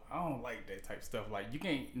know, I don't like that type of stuff. Like you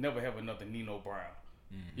can't never have another Nino Brown.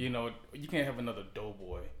 You know, you can't have another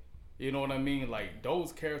Doughboy. You know what I mean? Like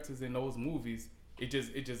those characters in those movies, it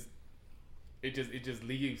just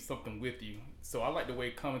leaves something with you. So I like the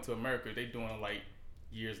way Coming to America, they doing it like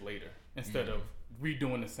years later instead of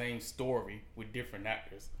redoing the same story with different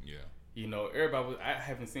actors. Yeah. You know, everybody I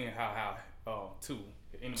haven't seen How 2.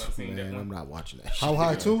 Anybody seen that man, one? I'm not watching that. How shit.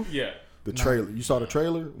 high too? Yeah. The trailer. You saw the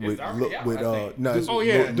trailer with It's already out, I think. no. it's Oh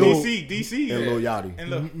yeah, Lil- DC, and yeah. Lil Yachty. And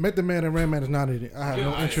look, Method Man and Redman is not in it. I have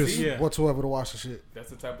no I interest see, yeah. whatsoever to watch the shit.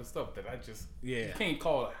 That's the type of stuff that I just Yeah. you can't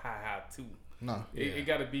call it How 2. No. It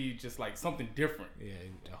got to be just like something different. yeah,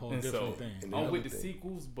 a whole And different so thing. I'm with the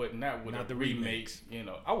sequels, but not with Not the the remakes. remakes. You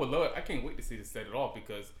know, I can't wait to see the Set It Off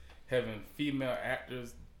because having female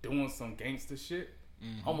actors doing some gangster shit,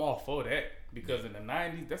 I'm all for that because in the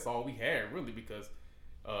 '90s that's all we had really because,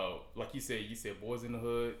 like you said Boys in the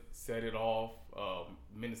Hood, Set It Off,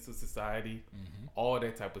 Menace to Society, all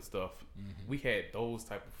that type of stuff. We had those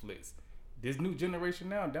type of flicks. This new generation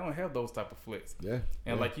now, they don't have those type of flicks. Yeah.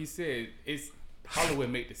 And like you said, it's Hollywood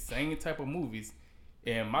make the same type of movies.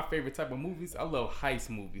 And my favorite type of movies, I love heist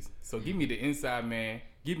movies. So give me the Inside Man.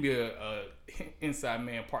 Give me a Inside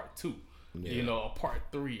Man Part 2. You know, a Part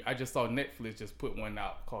 3. I just saw Netflix just put one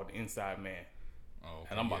out called The Inside Man. Oh,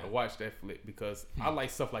 And I'm about to watch that flick because I like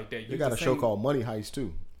stuff like that. They got a show called Money Heist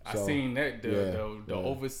too. I So, seen that the yeah.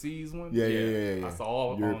 overseas one. Yeah. I saw all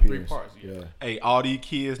on 3 Europeans. parts. Yeah. Hey, all these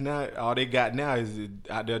kids now, all they got now is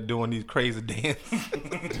out there doing these crazy dances,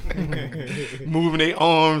 moving their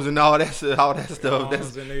arms and all that stuff.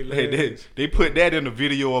 Arms and they legs. They put that in the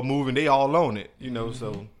video of moving. They all on it, you know.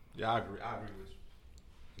 So yeah, I agree with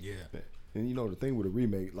you. Yeah. And you know the thing with a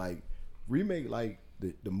remake like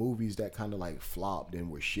the movies that kind of like flopped and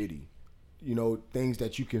were shitty. You know, things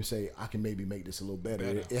that you can say, I can maybe make this a little better.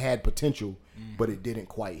 It had potential, but it didn't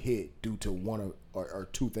quite hit due to one or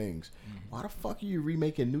 2 things. Why the fuck are you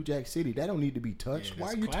remaking New Jack City? That don't need to be touched. Yeah, why are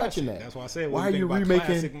that's you classic. touching that? That's why I said, why what are do you you think about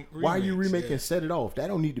classic remaking? Why are you remakes? remaking Yeah. Set It Off? That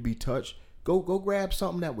don't need to be touched. Go grab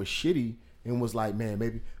something that was shitty and was like, man,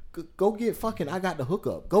 maybe go get fucking I Got the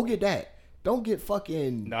Hookup. Go get that. Don't get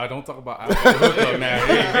fucking. No, don't talk about hookup now.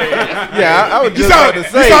 Yeah, I was just about to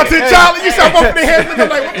say. You saw T'Challa, you saw both of their heads, and I'm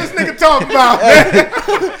like, what this nigga talking about?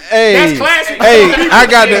 Hey, That's classic. Hey, I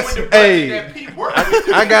got this. Hey,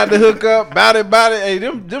 I got the hookup. Bout it. Hey,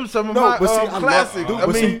 them some of my I love- classics. dude, I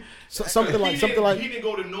but mean. see, something like he didn't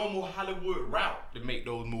go the normal Hollywood route to make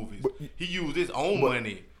those movies. He used his own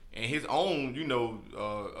money and his own, you know,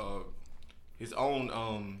 his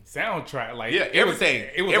own Soundtrack, like yeah, everything.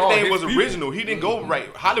 It all Everything his was people. original. He didn't go right.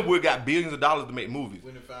 Hollywood got billions of dollars to make movies.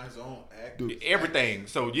 When he found his own actors. Everything.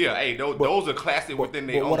 So yeah, hey, those are classic within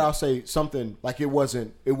their But own. what I'll say, something like it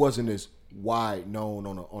wasn't as wide known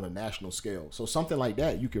on a national scale. So something like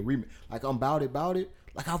that you can remake. Like About It.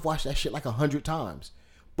 Like I've watched that shit like 100 times,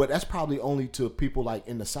 but that's probably only to people like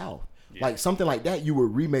in the South. Yeah. Like something like that you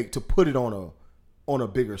would remake to put it on a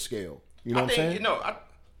bigger scale. You know I what I'm think saying? you know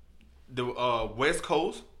the West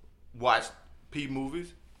Coast watched P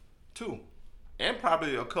movies too, and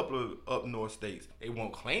probably a couple of up north states. They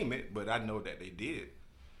won't claim it, but I know that they did.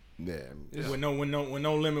 Yeah. When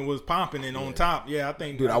No Limit was popping and on top, yeah, I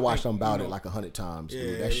think. Dude, I watched think, About you It know, like 100 times. Yeah, Dude,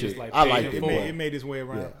 it that was shit, like I paying liked it it. forward. Boy. It made its way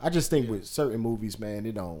around. Yeah, I just think with certain movies, man,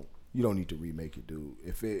 you don't need to remake it, dude.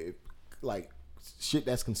 If like shit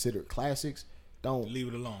that's considered classics, don't Leave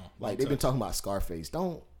it alone. like Don't they've been touch talking about Scarface.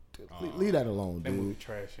 Don't leave that alone, That movie dude.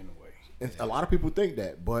 trash anyway. And a lot of people think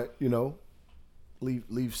that, but you know,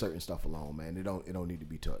 leave certain stuff alone, man. It don't need to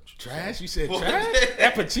be touched. Trash? You said trash?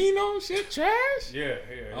 That Pacino shit trash? Yeah.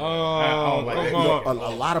 Oh, I don't like come that. on.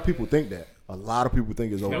 A lot of people think that. A lot of people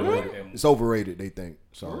think it's overrated. Really? It's overrated. They think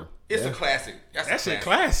so. It's a classic. That shit a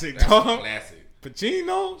classic, That's dog. a classic.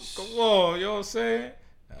 Pacino? Come on, you know what I'm saying?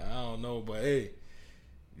 I don't know, but hey.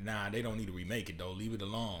 Nah, they don't need to remake it, though. Leave it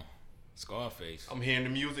alone. Scarface. I'm hearing the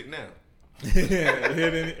music now.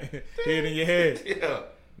 Hear it in your head. Yeah.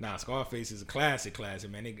 Nah, Scarface is a classic,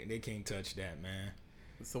 man. They can't touch that, man.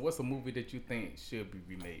 So what's a movie that you think should be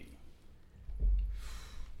remade?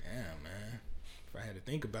 Damn, man. If I had to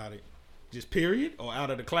think about it. Just period or out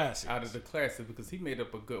of the classics? Out of the classic, because he made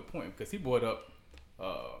up a good point. Because he brought up,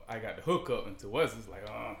 I got the hookup, and to us, it's like,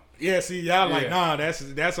 Yeah, see, y'all like, Yeah. nah,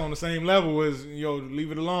 that's on the same level as,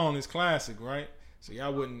 Leave It Alone. It's classic, right? So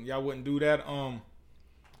y'all wouldn't do that. Damn,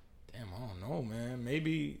 I don't know, man.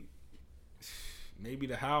 Maybe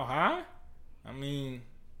the How High? I mean,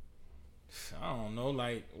 I don't know.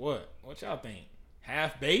 Like, what y'all think?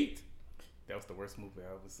 Half Baked? that was the worst movie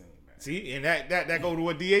I ever seen, man. See, and that go to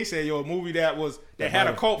what DA said. A movie that had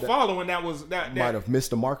a cult following. That Might have missed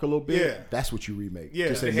the mark a little bit. Yeah. That's what you remake. Yeah.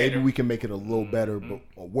 Just say They had maybe we can make it a little better, but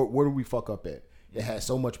where do we fuck up at? It has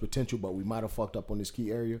so much potential, but we might have fucked up on this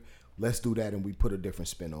key area. Let's do that, and we put a different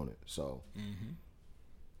spin on it. So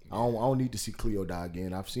I don't need to see Cleo die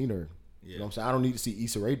again. I've seen her. You know what I'm saying? I don't need to see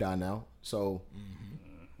Issa Rae die now. So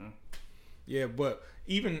Yeah, but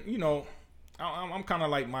even, I'm kind of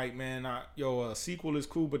like Mike, man. A sequel is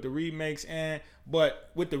cool, but the remakes,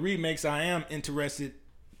 but with the remakes, I am interested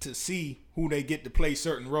to see who they get to play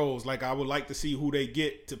certain roles. Like, I would like to see who they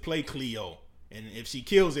get to play Cleo. And if she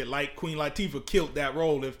kills it, like Queen Latifah killed that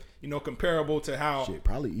role, if, comparable to how... shit,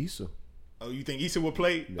 probably Issa. Oh, you think Issa would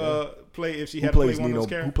play if she Who had to play plays one of Nino? those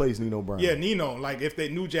characters? Who plays Nino Brown? Yeah, Nino. Like, if they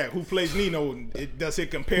knew Jack, who plays Nino? Does it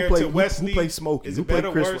compare Who to Wesley? Who plays Smokey? Is Who it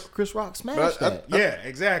better played or worse? Chris Rock? Smash that. Yeah,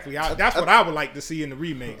 exactly. That's what I would like to see in the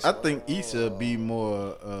remakes. I think Issa would be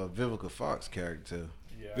more Vivica Fox character.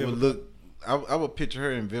 Yeah. Would look. I would picture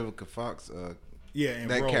her in Vivica Fox. And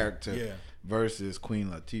that role. character. Yeah. Versus Queen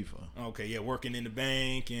Latifah. Okay, yeah, working in the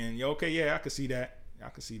bank and I could see that.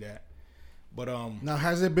 But Now,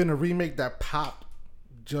 has there been a remake that popped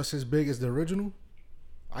just as big as the original?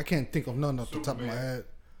 I can't think of none off the top of my head.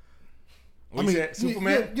 what you said,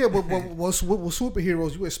 Superman? Yeah, but with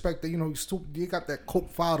superheroes, you expect that you got that cult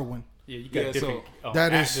following. Yeah, you got different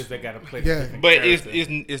that is- actors that got to play yeah. different But characters.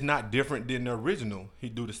 it's not different than the original. He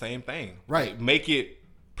do the same thing. Right. Like, make it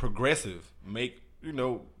progressive. Make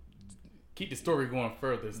Keep the story going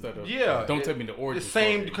further instead of yeah. Don't tell me the origin. The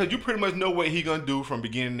same story. because you pretty much know what he gonna do from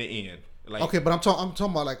beginning to end. Like Okay, but I'm talking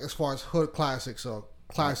about like as far as hood classics or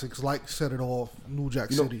classics like Set It Off, New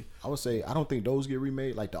Jack City. I would say I don't think those get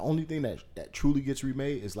remade. Like the only thing that truly gets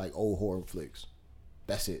remade is like old horror flicks.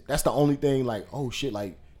 That's it. That's the only thing. Like, oh shit,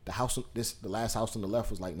 like the last house on the left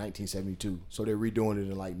was like 1972, so they're redoing it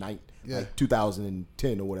in like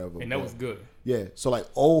 2010 or whatever. And that was good. Yeah, so like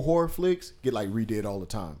old horror flicks get like redid all the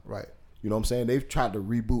time. Right. You know what I'm saying? They've tried to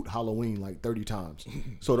reboot Halloween like 30 times.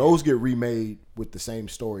 So those get remade with the same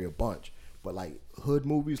story a bunch. But like hood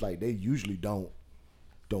movies, like they usually don't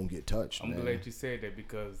get touched. I'm man. glad you said that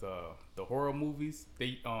because the horror movies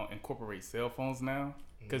they incorporate cell phones now.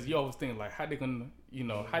 Because you always think like how they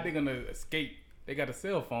gonna escape? They got a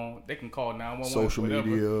cell phone. They can call 911. Social whatever.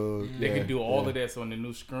 media. They yeah, can do all yeah. of that. So on the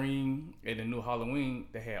new screen and the new Halloween,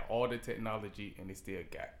 they had all the technology and they still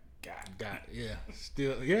got.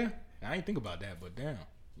 Still, yeah. I ain't think about that, but damn,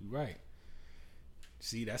 you right.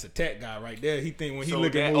 See, that's a tech guy right there. He think when he so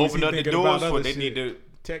look at that movies, open he up the thinking doors about for other they shit. need to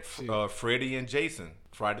Tech shit. Freddy and Jason,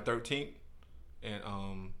 Friday the 13th,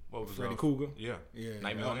 and what was Freddy Krueger? Yeah, Yeah,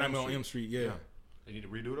 Nightmare on M Street. Yeah, They need to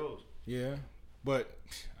redo those. yeah. But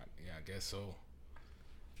yeah, I guess so.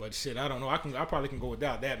 But shit, I don't know. I probably can go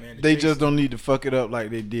without that, man. The They Jason- just don't need to fuck it up like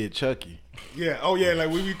they did Chucky. Yeah. Oh yeah. Like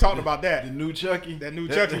we talked about that. The new Chucky. That new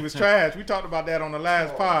Chucky was trash. We talked about that on the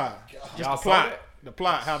last pod. Just Y'all the saw plot. that? The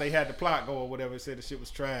plot, how they had the plot go or whatever. Said the shit was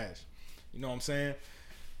trash. You know what I'm saying?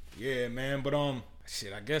 Yeah, man. But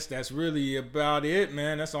shit, I guess that's really about it,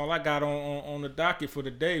 man. That's all I got on the docket for the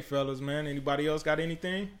day, fellas, man. Anybody else got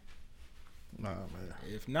anything? Nah, man.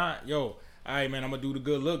 If not, yo, all right, man, I'm gonna do the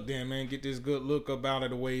good look then, man. Get this good look up out of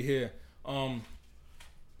the way here.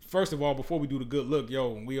 First of all, before we do the good look,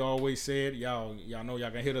 yo, we always said, y'all know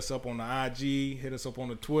y'all can hit us up on the IG, hit us up on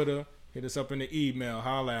the Twitter, hit us up in the email,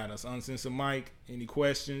 holla at us, Uncensored Mike. Any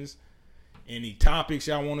questions, any topics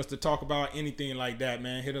y'all want us to talk about, anything like that,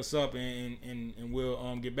 man, hit us up and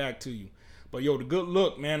we'll get back to you. But yo, the good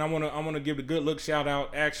look, man, I wanna give the good look shout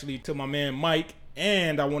out actually to my man Mike,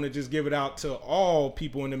 and I want to just give it out to all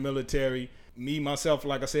people in the military. Me, myself,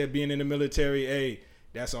 like I said, being in the military, hey,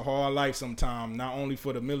 that's a hard life sometimes, not only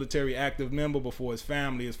for the military active member, but for his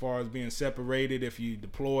family, as far as being separated if you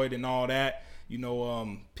deployed and all that. You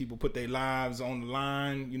know, people put their lives on the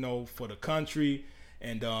line, you know, for the country.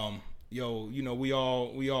 And, yo, you know, we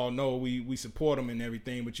all know we support them and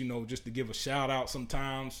everything, but, you know, just to give a shout out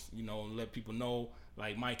sometimes, you know, let people know,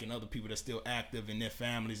 like Mike and other people that's still active in their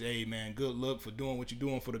families, hey, man, good luck for doing what you're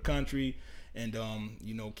doing for the country. And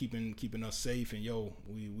you know, keeping us safe, and yo,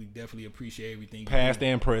 we definitely appreciate everything. Past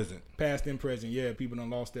and present. Past and present, yeah. People done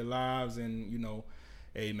lost their lives, and you know,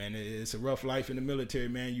 hey man, it's a rough life in the military,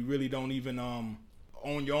 man. You really don't even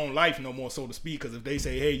own your own life no more, so to speak. Because if they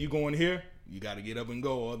say, hey, you going here, you got to get up and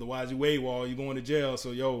go. Otherwise, you AWOL, you going to jail.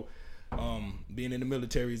 So yo, being in the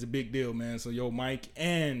military is a big deal, man. So yo, Mike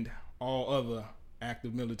and all other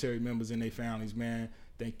active military members and their families, man,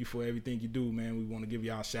 thank you for everything you do, man. We want to give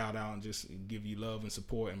y'all a shout out and just give you love and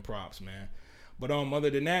support and props, man. But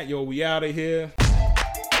other than that, yo, we out of here.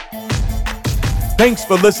 Thanks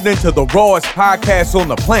for listening to the rawest podcast on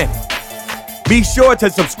the planet. Be sure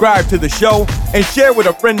to subscribe to the show and share with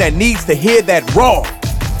a friend that needs to hear that raw.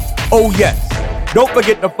 Oh yes, don't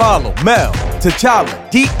forget to follow Mel,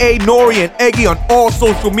 T'Challa, D.A., Nori, and Eggy on all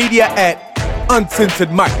social media at Uncensored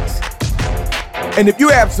Mics. And if you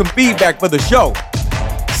have some feedback for the show,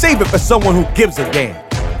 save it for someone who gives a damn.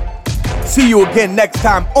 See you again next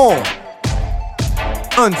time on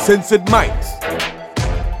Uncensored Mics.